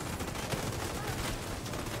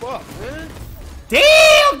 Fuck, man.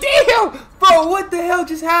 Damn! Bro, what the hell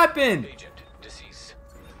just happened? Agent deceased.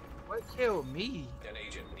 What killed me? An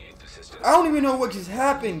agent needs assistance. I don't even know what just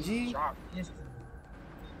happened, G. Drop instant.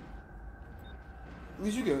 At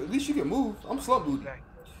least you can move. I'm slump booted. Okay.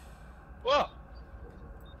 Fuck.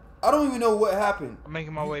 I don't even know what happened. I'm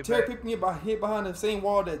making my way Terry back. picked me up, hit behind the same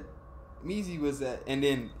wall that Meezy was at, and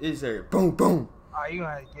then it said boom, boom. Alright, you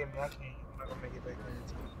gonna have to get me. I can't. I'm not gonna make it back there in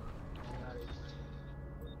time.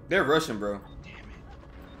 They're rushing, bro. Damn it.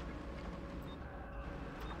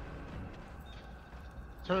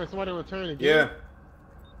 Turn. Somebody on the turn again. Yeah.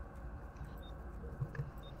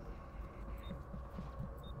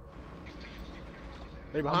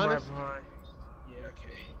 They I'm behind right us? behind. Yeah,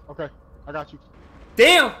 okay. Okay, I got you.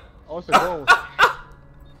 Damn! Oh, it's a goal.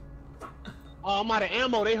 Oh, I'm out of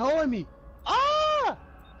ammo. They holding me. Ah!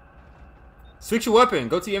 Switch your weapon.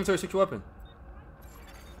 Go to the inventory, switch your weapon.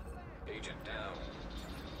 Agent down.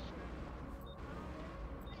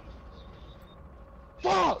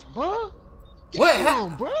 Fuck, bro. What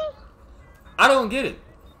Damn, bro. I don't get it.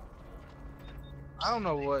 I don't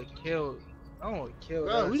know what killed. I don't know what killed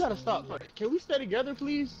Bro, us. we gotta stop. Can we stay together,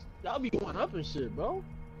 please? Y'all be going up and shit, bro.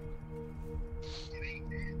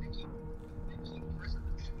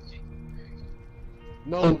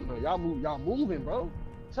 No, y'all moving, bro.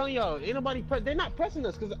 I'm telling y'all, ain't nobody they're not pressing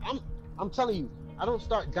us, cause I'm telling you, I don't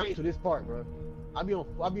start dying to this part, bro. I be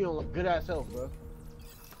on good ass health, bro.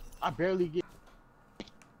 I barely get.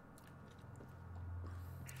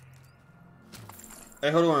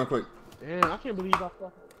 Hey, hold on real quick. Damn, I can't believe I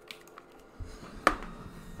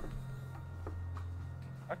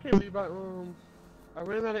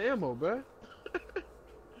ran out of ammo, bro.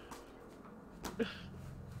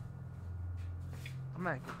 I'm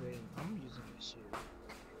activating. I'm using this shit.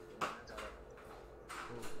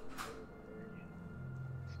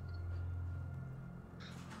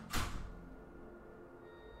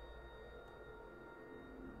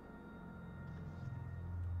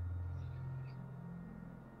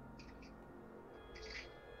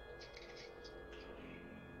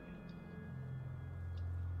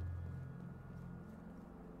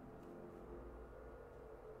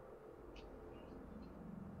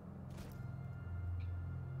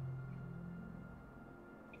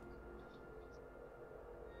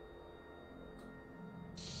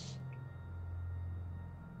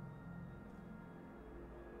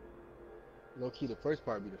 Low key, the first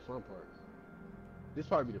part be the fun part. This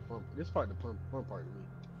part be the fun. This part the fun part to me.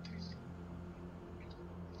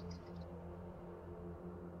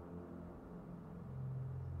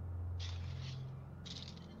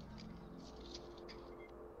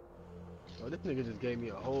 Oh, this nigga just gave me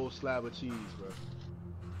a whole slab of cheese, bro.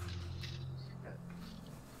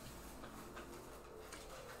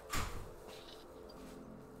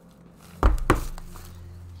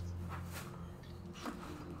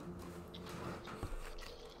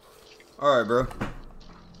 All right, bro.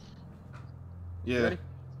 Yeah. You ready?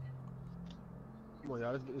 Come on,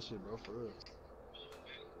 y'all. Let's get this shit, bro. For real.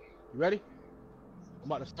 You ready?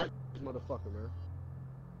 I'm about to start this motherfucker, man.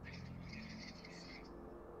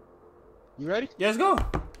 You ready? Yeah, let's go.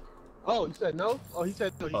 Oh, you said no? Oh, he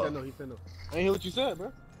said no. He said no. He said no. I ain't hear what you said,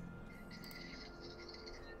 bro.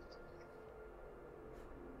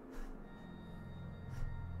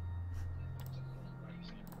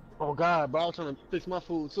 Oh God, bro, I was trying to fix my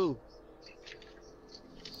food too.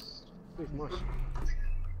 Fix my shit.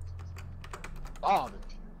 Oh, man.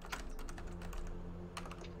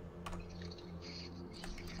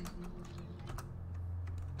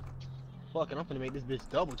 Fuck it, I'm finna make this bitch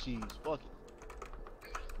double cheese. Fuck it.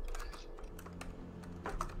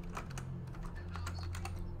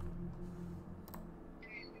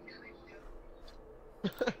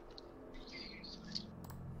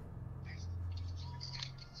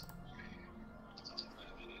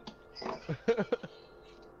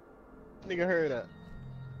 Nigga heard that.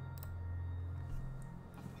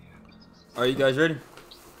 Are you guys ready?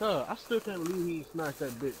 Huh, I still can't believe he smashed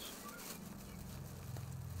that bitch.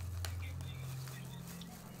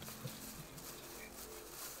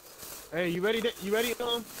 Hey, you ready? You ready,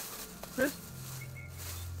 Chris?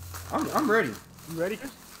 I'm ready. You ready,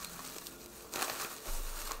 Chris?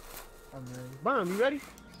 I'm ready. Bomb, you ready?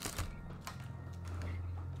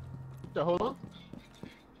 So, hold on.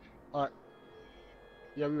 Alright.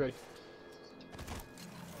 Yeah, we ready.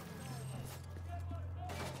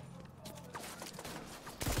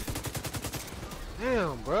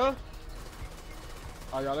 Damn, bruh.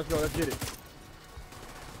 Alright, y'all, let's go. Let's get it.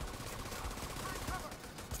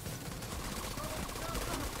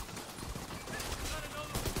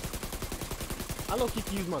 I low key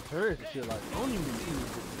can use my turrets and shit. Like, I don't even use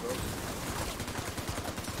this, bro.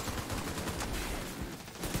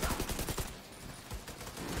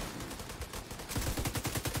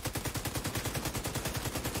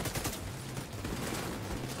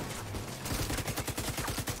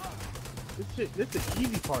 This the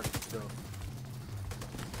easy part, though.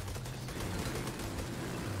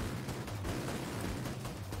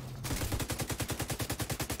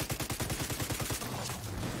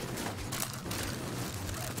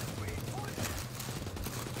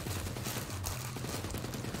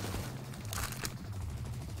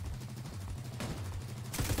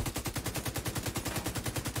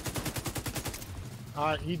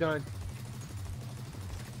 Alright, he done.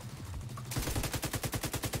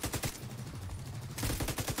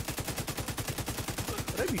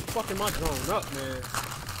 They be fucking my drone up, man.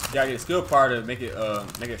 You gotta get a skill part to make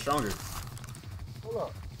it stronger. Hold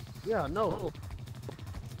up. Yeah, I know.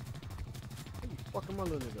 They be fucking my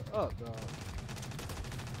little nigga up, dog.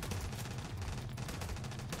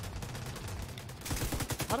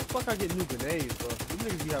 How the fuck I get new grenades, bro? These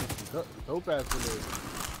niggas be having some dope ass grenades.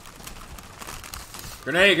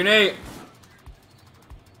 Grenade, grenade!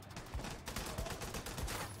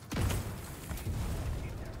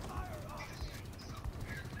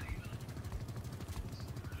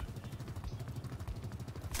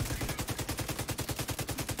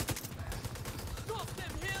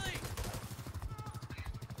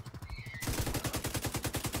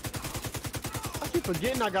 I keep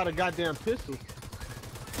forgetting I got a goddamn pistol.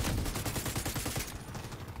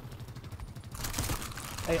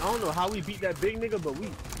 Hey, I don't know how we beat that big nigga, but we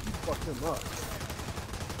fucked him up.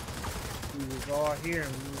 We was all here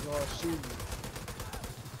and we was all shooting.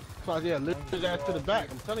 So yeah, lift his ass to the back.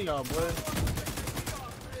 I'm telling y'all, boy.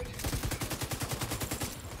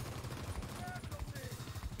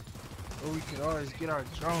 Or we could always get our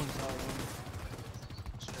drones out.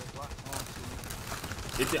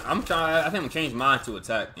 I think I'm gonna change mine to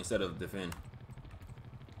attack instead of defend.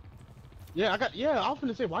 Yeah, I was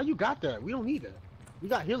gonna say, why you got that? We don't need that. We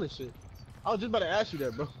got healing shit. I was just about to ask you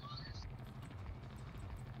that, bro.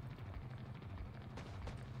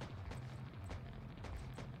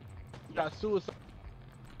 You got suicide.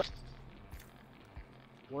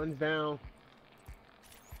 One's down.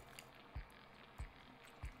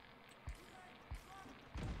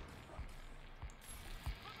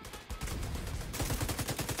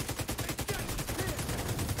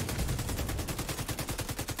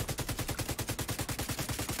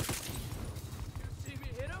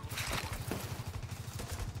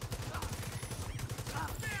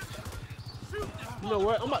 You know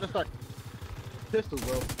what? I'm about to start pistol,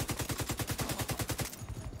 bro.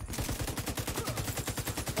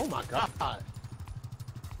 Oh my god.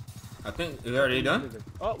 I think is already done.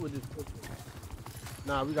 Up with this pistol.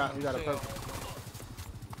 Nah, we got a pistol.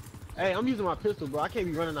 Hey, I'm using my pistol, bro. I can't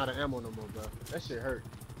be running out of ammo no more, bro. That shit hurt.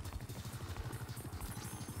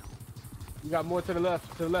 You got more to the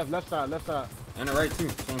left, left side. And the right too,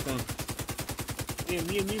 same thing.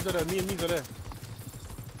 Me and these are there.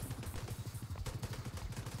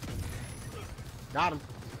 Got him.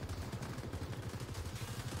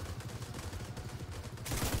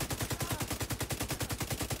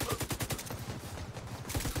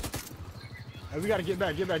 Hey, we gotta get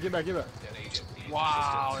back.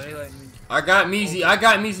 Wow, they let me. I got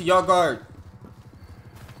Measy, y'all guard.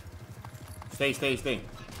 Stay. I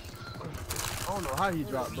don't know how he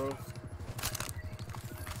dropped, bro.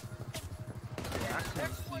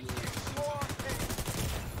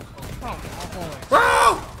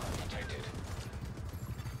 Bro! Detected.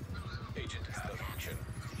 Agent malfunction.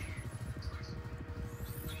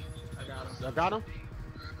 Y'all got him?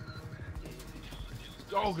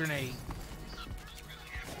 Go grenade.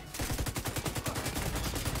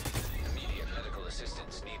 Immediate medical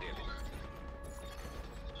assistance needed.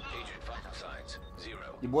 Agent vital signs 0.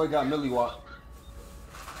 Your boy got milliwatt.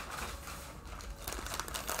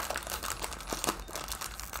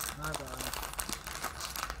 My bad.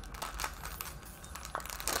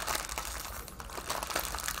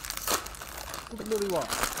 Look at Millie Walk.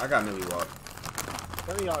 I got milliwatt.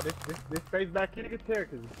 Telling y'all, this space back here gets here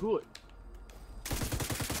because it's good.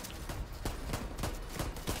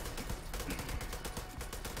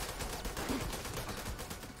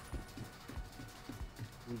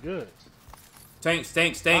 good. Tanks.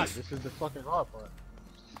 God, this is the fucking hard part.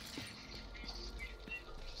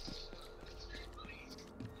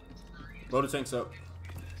 Blow the tanks up.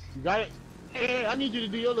 You got it? Hey, I need you to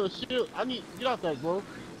do your little shield. Get off that, bro.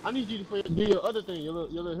 I need you to do your other thing, your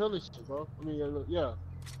little healing shit, bro. I mean, your little, yeah.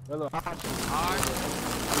 Your little hot shit.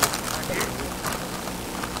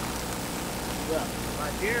 Yeah.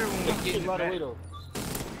 Right here when we get Right away, though.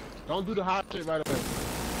 Don't do the hot shit right away.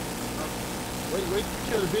 Wait to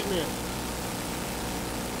kill the big man.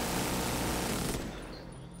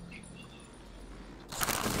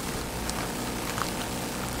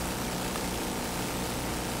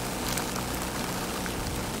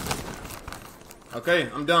 Okay,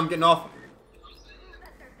 I'm done. I'm getting off.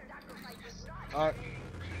 Alright.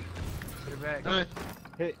 Put it back. Done.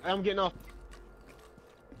 Hey, I'm getting off.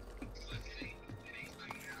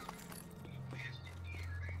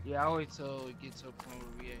 Yeah, I'll wait till it gets to a point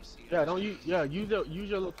where we actually. Yeah, don't use use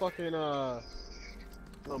your little fucking little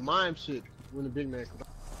mime shit when the big man comes.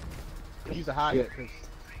 Use the high cause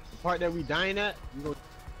the part that we dying at, you go.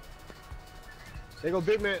 They go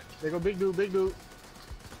big man. They go big dude.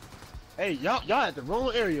 Hey, y'all at the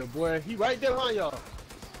wrong area, boy. He right there on y'all.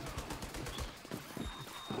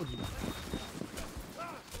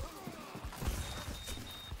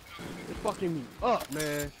 They fucking me up,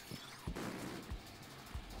 man.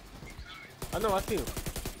 I know, I see him.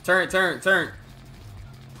 Turn.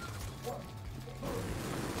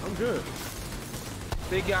 I'm good.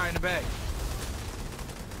 Big guy in the back.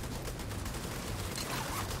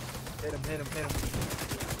 Hit him.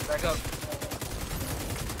 Back up.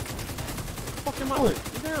 Fucking my foot.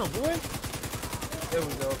 Get down, boy. There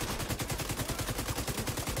we go.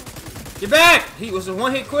 Get back! He was a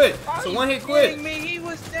one-hit quit. It's a one-hit quit. Me, he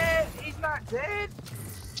was dead. He's not dead.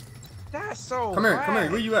 That's so. Come here.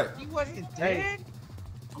 whack. Where you at? He wasn't dead.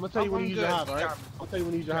 I'm gonna tell you when you use your hive, alright? I'll tell you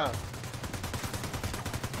when you use your hive.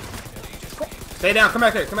 Stay down. Come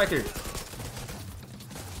back here.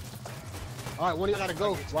 Alright, one of y'all gotta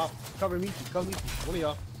go. Wow. Cover Michi. One of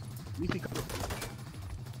y'all. Michi, cover.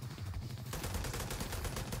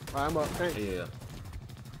 Alright, I'm up. Thanks. Yeah.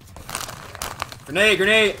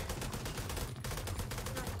 Grenade.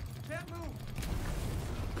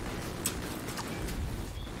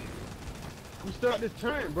 We still at this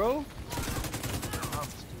turn, bro.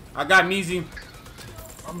 I got him easy.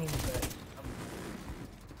 I'm in the back.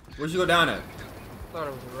 Where'd you go down at? I thought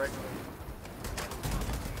it was a regular.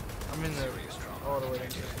 I'm in there all the way in there.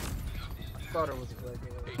 I thought it was a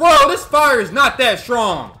regular. Bro, this fire is not that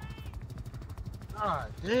strong.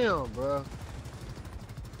 God damn, bro.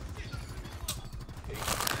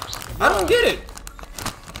 I don't get it.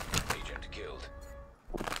 Agent killed.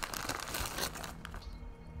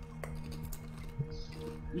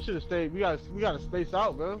 We should have stayed. We gotta space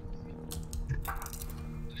out, bro.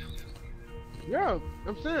 Yeah,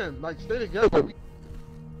 I'm saying, like, stay together.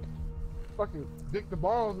 Fucking dick the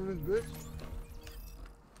balls in this bitch.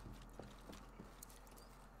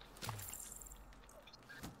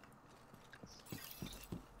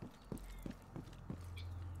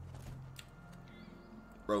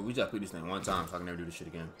 Bro, we just play this thing one time so I can never do this shit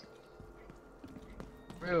again.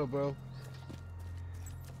 Real, bro.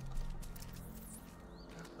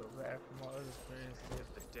 That's so bad for my other friends. Get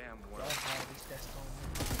the damn one.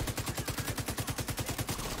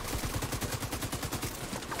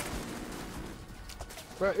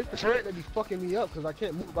 Bro, it's the turret that be fucking me up because I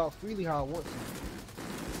can't move about freely how I want to.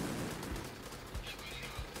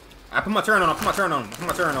 I put my turn on him.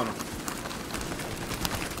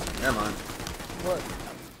 Never mind. What?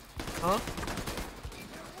 Huh?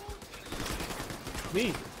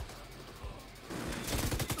 Me?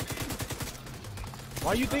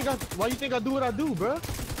 Why you think I do what I do, bro?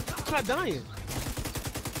 I'm not dying.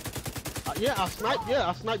 I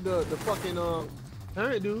sniped the fucking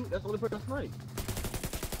turret dude. That's the only person I sniped.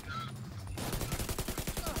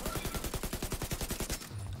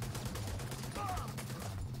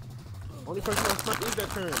 Only person I sniped is that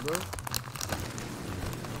turret, bro.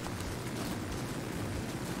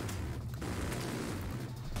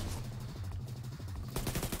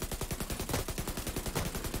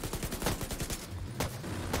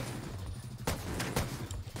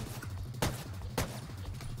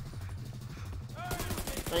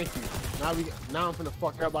 Thank you. Now I'm finna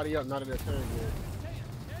fuck everybody up now that they're turned good.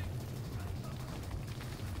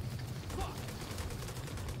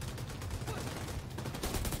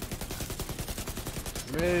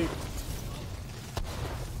 Me.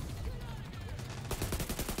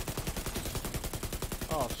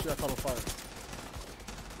 Oh shit, I caught on fire.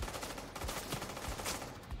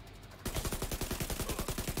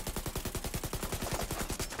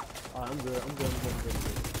 Alright, I'm good. I'm good.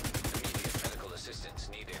 Immediate medical assistance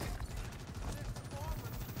needed.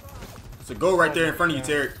 So go right there in front of you,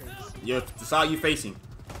 Tarek. Yeah, the side you facing.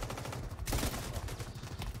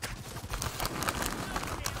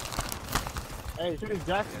 Hey, shoot his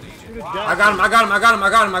Jackson. Shoot his Jackson. I got him. I got him. I got him. I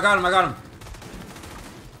got him. I got him. I got him.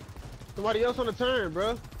 Somebody else on the turn,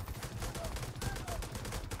 bro.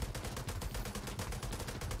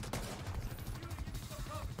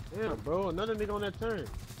 Damn, bro. Another nigga on that turn.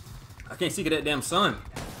 I can't see that damn sun.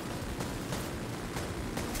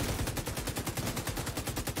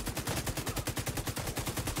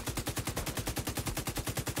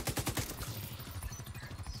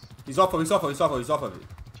 He's off of it. He's off of it. He's off of it. He's off of it.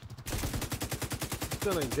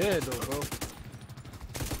 Still ain't dead though, bro.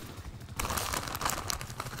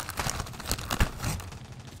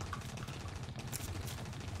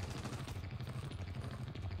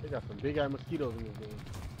 They got some big ass mosquitoes in this game.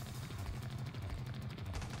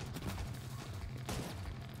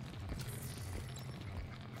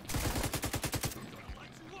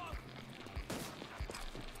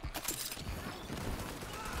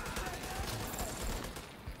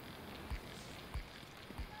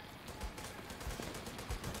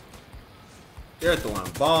 They're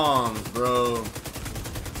throwing bombs, bro.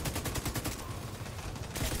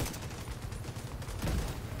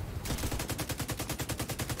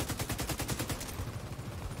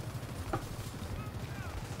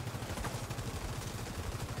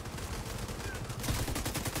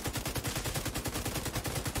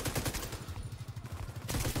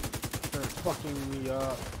 They're fucking me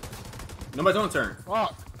up. Nobody's on turn.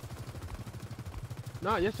 Fuck.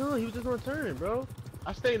 Nah, yes sir. He was just on turn, bro.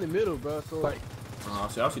 I stay in the middle, bro. So like, Oh,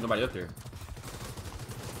 I don't see nobody up there.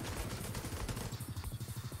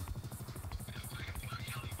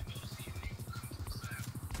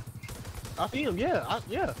 I see him. Yeah,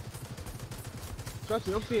 yeah. Trust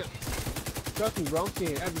me, I'm seeing. Trust me, bro. I'm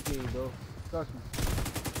seeing everything, bro. Trust me.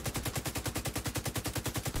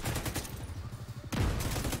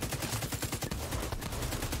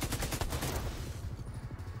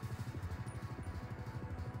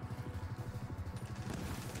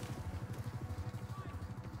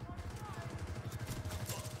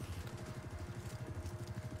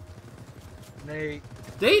 Nate.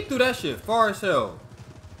 They threw that shit far as hell.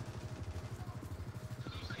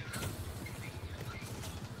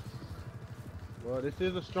 Well, this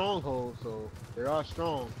is a stronghold, so they are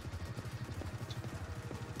strong.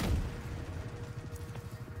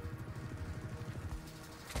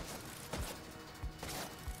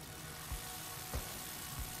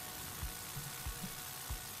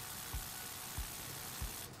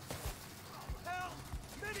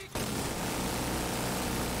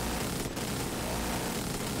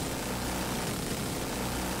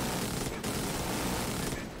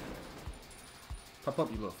 Pop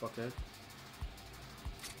up, you little fuckhead.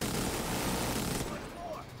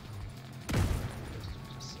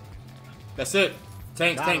 That's it.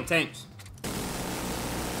 Tanks, tanks. You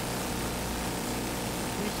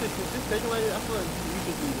should just take it like that. I feel like you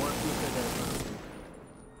should do 1, 2 things at a time.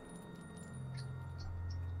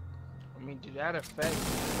 I mean, did that affect?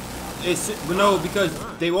 It's but no, because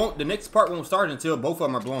they won't. The next part won't start until both of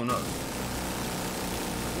them are blown up.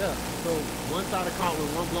 Yeah. So one side of count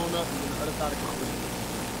with one blown up, and then the other side of count with.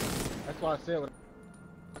 That's why I said.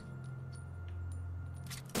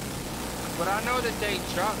 But I know that they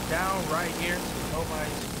drop down right here, so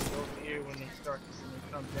nobody's over here when they start to see them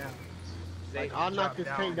come down. They Like, I'll knock drop this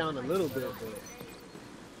tank down a little bit, but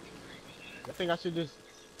I think I should just.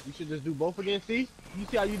 You should just do both again. See? You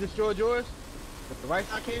see how you destroyed yours? With the right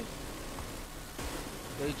side can?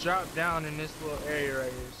 They drop down in this little area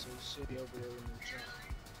right here, so it should be over there when they drop.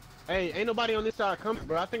 Hey, ain't nobody on this side coming,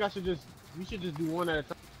 bro. I think I should just. We should just do one at a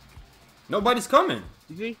time. Nobody's coming.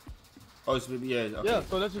 You see? Oh, it's yeah. Okay. Yeah.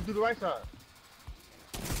 So let's just do the right side.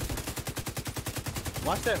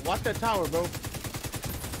 Watch that. Watch that tower, bro.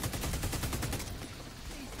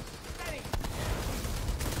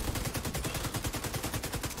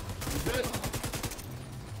 You good?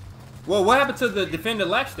 Well, what happened to the defender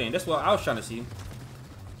latch stand? That's what I was trying to see.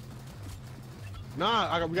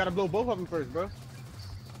 Nah, we gotta blow both of them first, bro.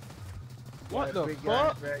 What Yeah, the big guy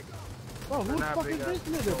fuck? back. Bro, who the Not fuck big is guy. this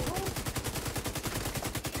nigga, bro?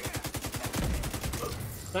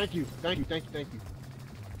 Thank you.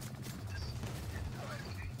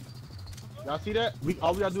 Y'all see that?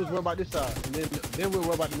 All we gotta do is worry about this side, and then we'll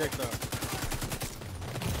worry about the next side.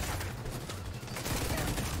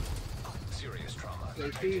 Serious trauma.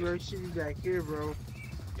 They see bro, shit is back here, bro.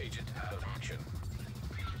 Agent out of action.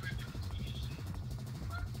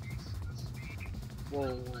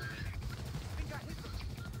 Whoa.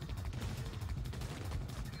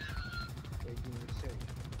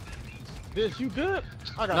 This, you good?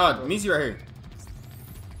 I got No, you, bro. Misi right here.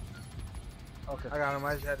 Okay. I got him.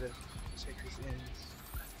 I just had to check his ends.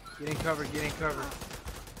 Get in cover. Get in cover.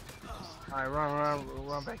 All right,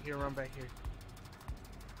 run back here. Run back here.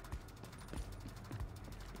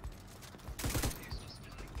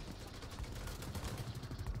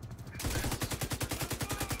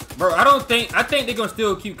 Bro, I think they're gonna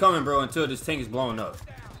still keep coming, bro, until this tank is blown up.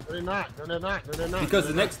 No, they're not. No, they're not. No, they're not. Because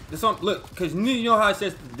the next, this one, look, because you know how it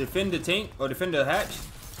says defend the tank or defend the hatch?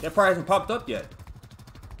 That part hasn't popped up yet.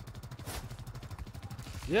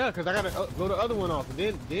 Yeah, because I gotta blow the other one off, and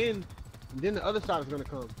then the other side is gonna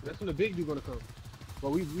come. That's when the big dude gonna come.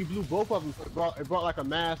 But we blew both of them, so it brought like a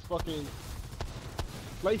mass fucking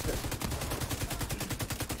playset.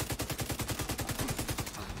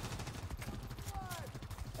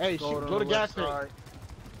 Hey, shoot, blow the gas tank.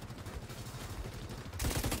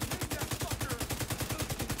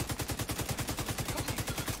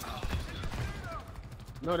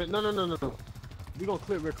 No.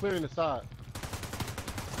 We're clearing the side.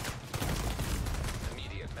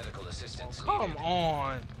 Immediate medical assistance Come needed.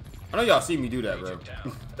 on. I know y'all see me do that, bro.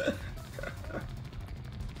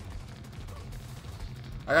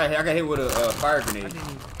 I got hit with a fire grenade.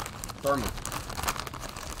 Thermal.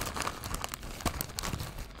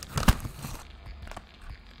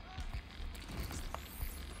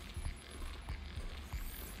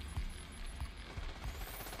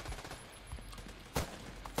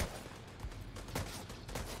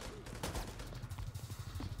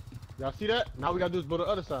 Y'all see that? Now we gotta do is blow the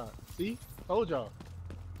other side. See? Told y'all.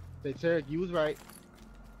 They said you was right.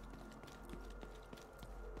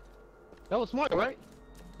 That was smart, right?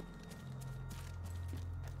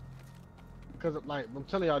 Because like I'm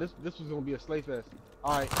telling y'all, this was gonna be a slay fest.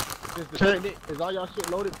 All right, since the turn is all y'all shit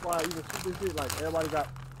loaded before I even shoot this shit. Like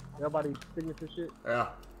everybody signature shit. Yeah.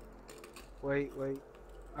 Wait.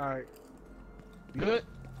 All right. Good.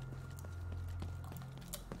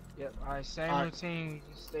 Yep. All right. Same All right. routine. You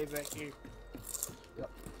just stay back here. Yep.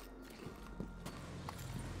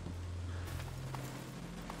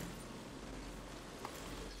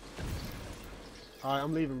 All right,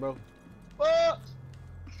 I'm leaving, bro. Fuck!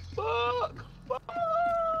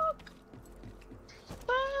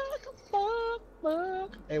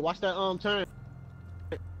 Hey, watch that turn.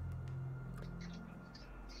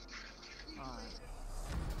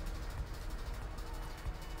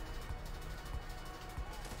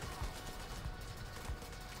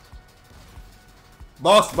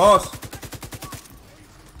 Boss.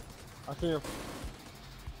 I see him.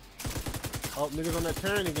 Oh, niggas on that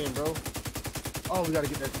turn again, bro. Oh, we gotta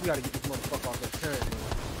get this motherfucker off that turn, man.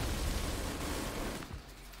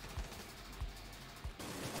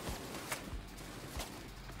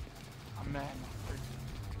 I'm mad.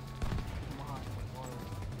 Come on.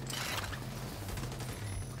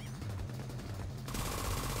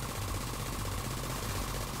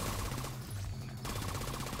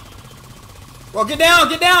 Well, get down,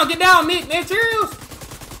 materials.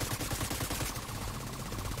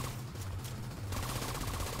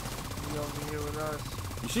 You over here with us.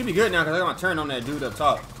 You should be good now because I got my turn on that dude up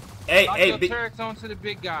top. Hey, Lock hey, your big. turrets onto the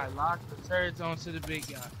big guy. Lock the turrets onto the big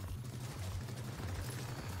guy.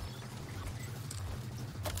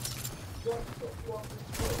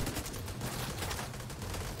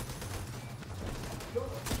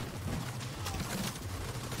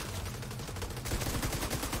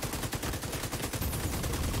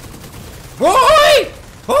 Boy!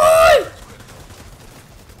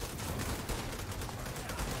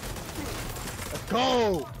 Let's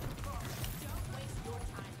go!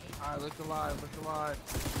 Alright, look alive.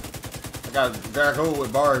 I got go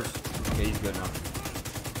with bars. Okay, he's good now.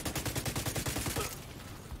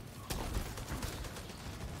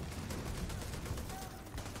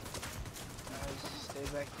 Nice. Stay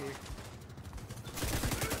back here.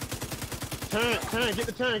 Turn, get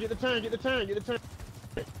the turn.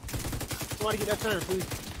 Somebody get that turn, please.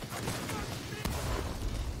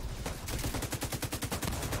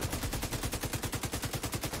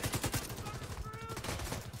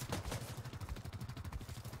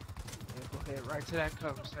 Yeah, go ahead. Right to that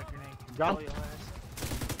cover. Suck your name. Got Blow him. your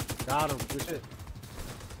ass. Got him. Good shit.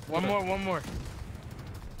 One more.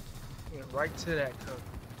 Yeah, right to that cover.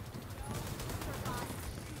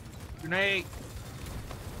 Grenade.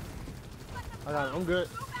 I got it. I'm good.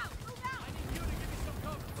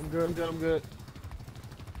 I'm good.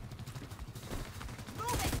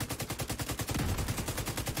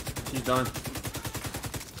 She's done.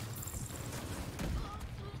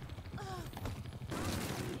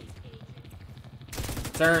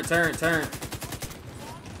 Turn.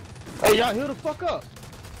 Hey, y'all heal the fuck up.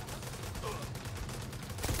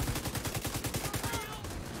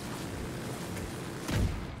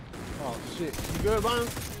 Oh shit. You good, Brian?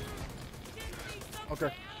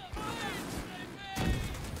 Okay.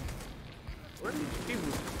 Where are these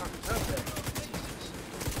people fucked up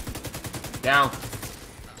at? Down.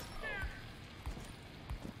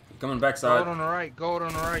 Coming backside. Gold on the right. Gold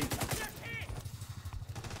on the right.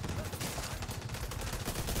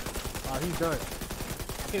 Oh, he's done. I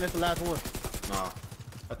think that's the last one. Nah.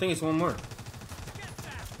 I think it's one more.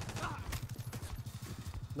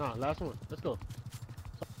 Nah, last one. Let's go.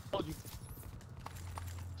 I told you.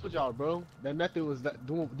 Told y'all, bro. That method was that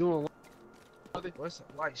doing. What's the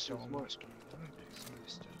light show on my screen? Let me see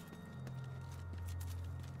this stuff.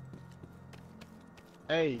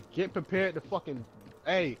 Hey, get prepared to fucking.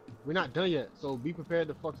 Hey, we're not done yet, so be prepared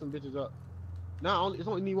to fuck some bitches up. Nah, it's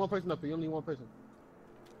only need one person up here. You only need one person.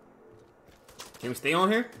 Can we stay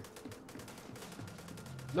on here?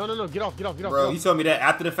 No, get off. Bro, you told me that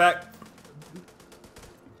after the fact?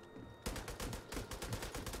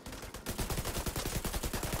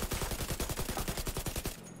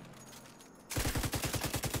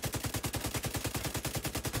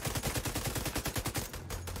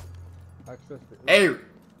 Hey,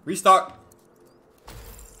 restock.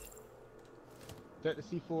 Set the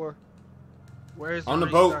C4. Where's On the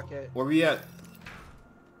restock boat. at? Where we at?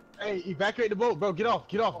 Hey, evacuate the boat, bro. Get off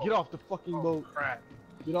the fucking boat. Crap.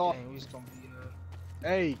 Get off. Dang, we just gonna be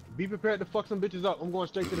Hey, be prepared to fuck some bitches up. I'm going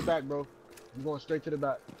straight to the back, bro. I'm going straight to the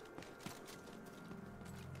back.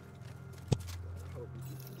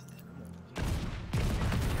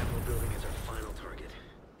 Capitol building is our final target.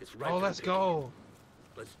 It's right. Oh, let's go.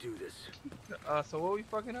 Let's do this. So what we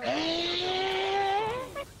fucking up? The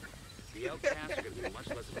outcasts are gonna be much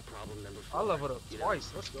less of a problem than before. I leveled up You know,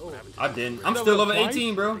 twice. Let's go. what happened to I the didn't. bridge? I'm still level twice?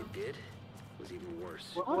 18, bro. What they did was even worse.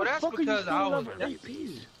 Well, that's fuck are you because still I was. level That's-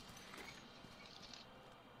 18?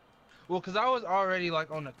 Well, because I was already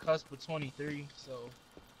like on the cusp of 23, so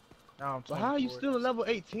now I'm 24. But how are you still at level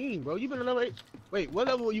 18, bro? You been at level 8. Wait, what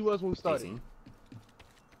level you was when we started? 18.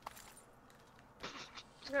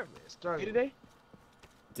 Yeah, man, started. Today?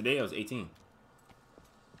 Today I was 18.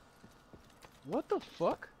 What the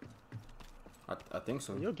fuck? I think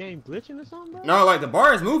so. Your game glitching or something, bro? No, like the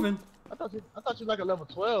bar is moving. I thought you like a level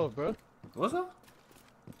 12, bro. What's up?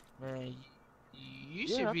 Man, you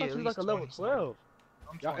Yeah, should I be thought at you least like a level 20. 12.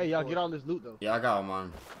 I'm Hey, y'all 24. get all this loot though. Yeah, I got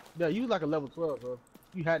mine. Yeah, you was like a level 12, bro.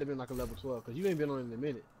 You had to been like a level 12, cause you ain't been on it in a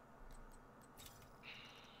minute.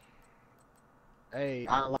 Hey,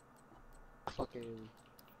 I like fucking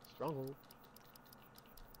stronghold.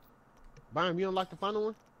 Byron, you don't like the final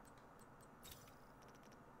one?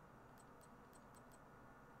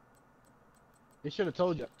 They should have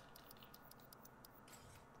told you.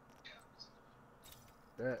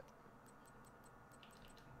 That.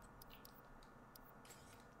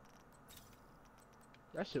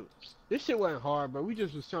 This shit wasn't hard, bro. We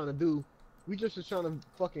just was trying to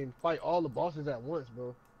fucking fight all the bosses at once,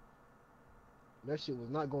 bro. That shit was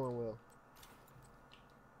not going well.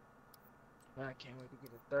 Man, I can't wait to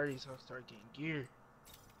get to 30 so I start getting gear.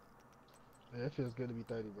 Man, it feels good to be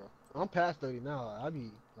 30, bro. I'm past 30 now. I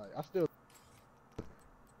be like, I still,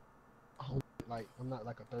 I'm not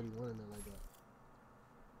like a 31 or nothing like that.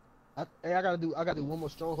 Hey, I gotta do one more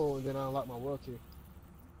stronghold and then I unlock my world tier.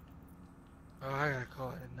 Oh, I gotta call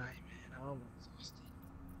it a night, man. I'm exhausted.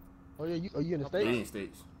 Oh yeah, are you in the United States?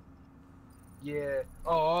 States. Yeah.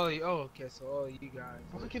 Oh, okay. So all you guys.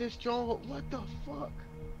 Look at this stronghold. What the fuck?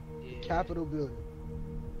 Yeah. Capitol building.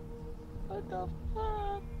 What the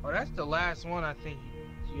fuck? Oh, that's the last one I think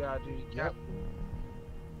you gotta do the cap.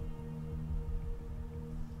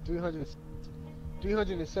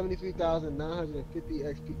 373,950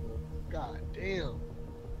 XP. God damn.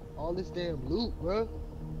 All this damn loot, bro.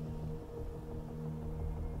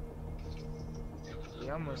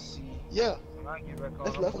 Yeah, I'm gonna see. Yeah. When I get back on.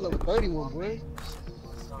 That's I'm level gonna- 31, boy.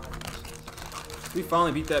 We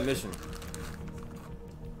finally beat that mission.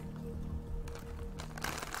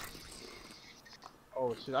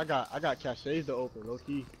 Oh shit, I got caches to open, low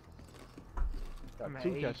key. I'm Got at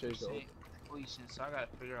 2 caches to 80% open. completion, so I gotta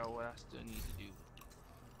figure out what I still need to do.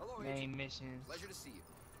 Hello, Main Agent. missions. Pleasure to see you.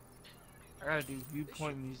 I gotta do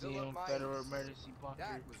Viewpoint This should fill Museum, up my Federal innings. Emergency Bunker,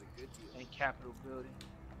 That was a good deal. and Capitol Building.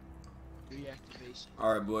 Reactivation.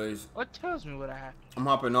 Alright, boys. What tells me what I have to do? I'm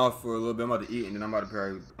hopping off for a little bit. I'm about to eat and then I'm gonna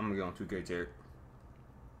get on 2K tier.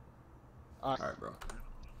 Alright, bro.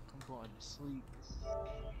 I'm going to sleep.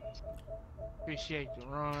 Appreciate the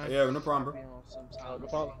run. Yeah, no problem, Be bro. on some time. No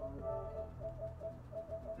problem.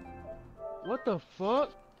 What the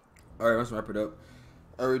fuck? Alright, let's wrap it up.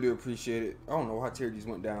 I really do appreciate it. I don't know why tier just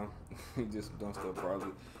went down. He just done stuff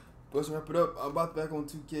probably. But let's wrap it up. I'm about to back on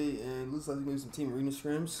 2K and looks like there's gonna be some team arena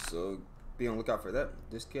scrims. So Be on the lookout for that.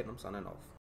 This kid, I'm signing off.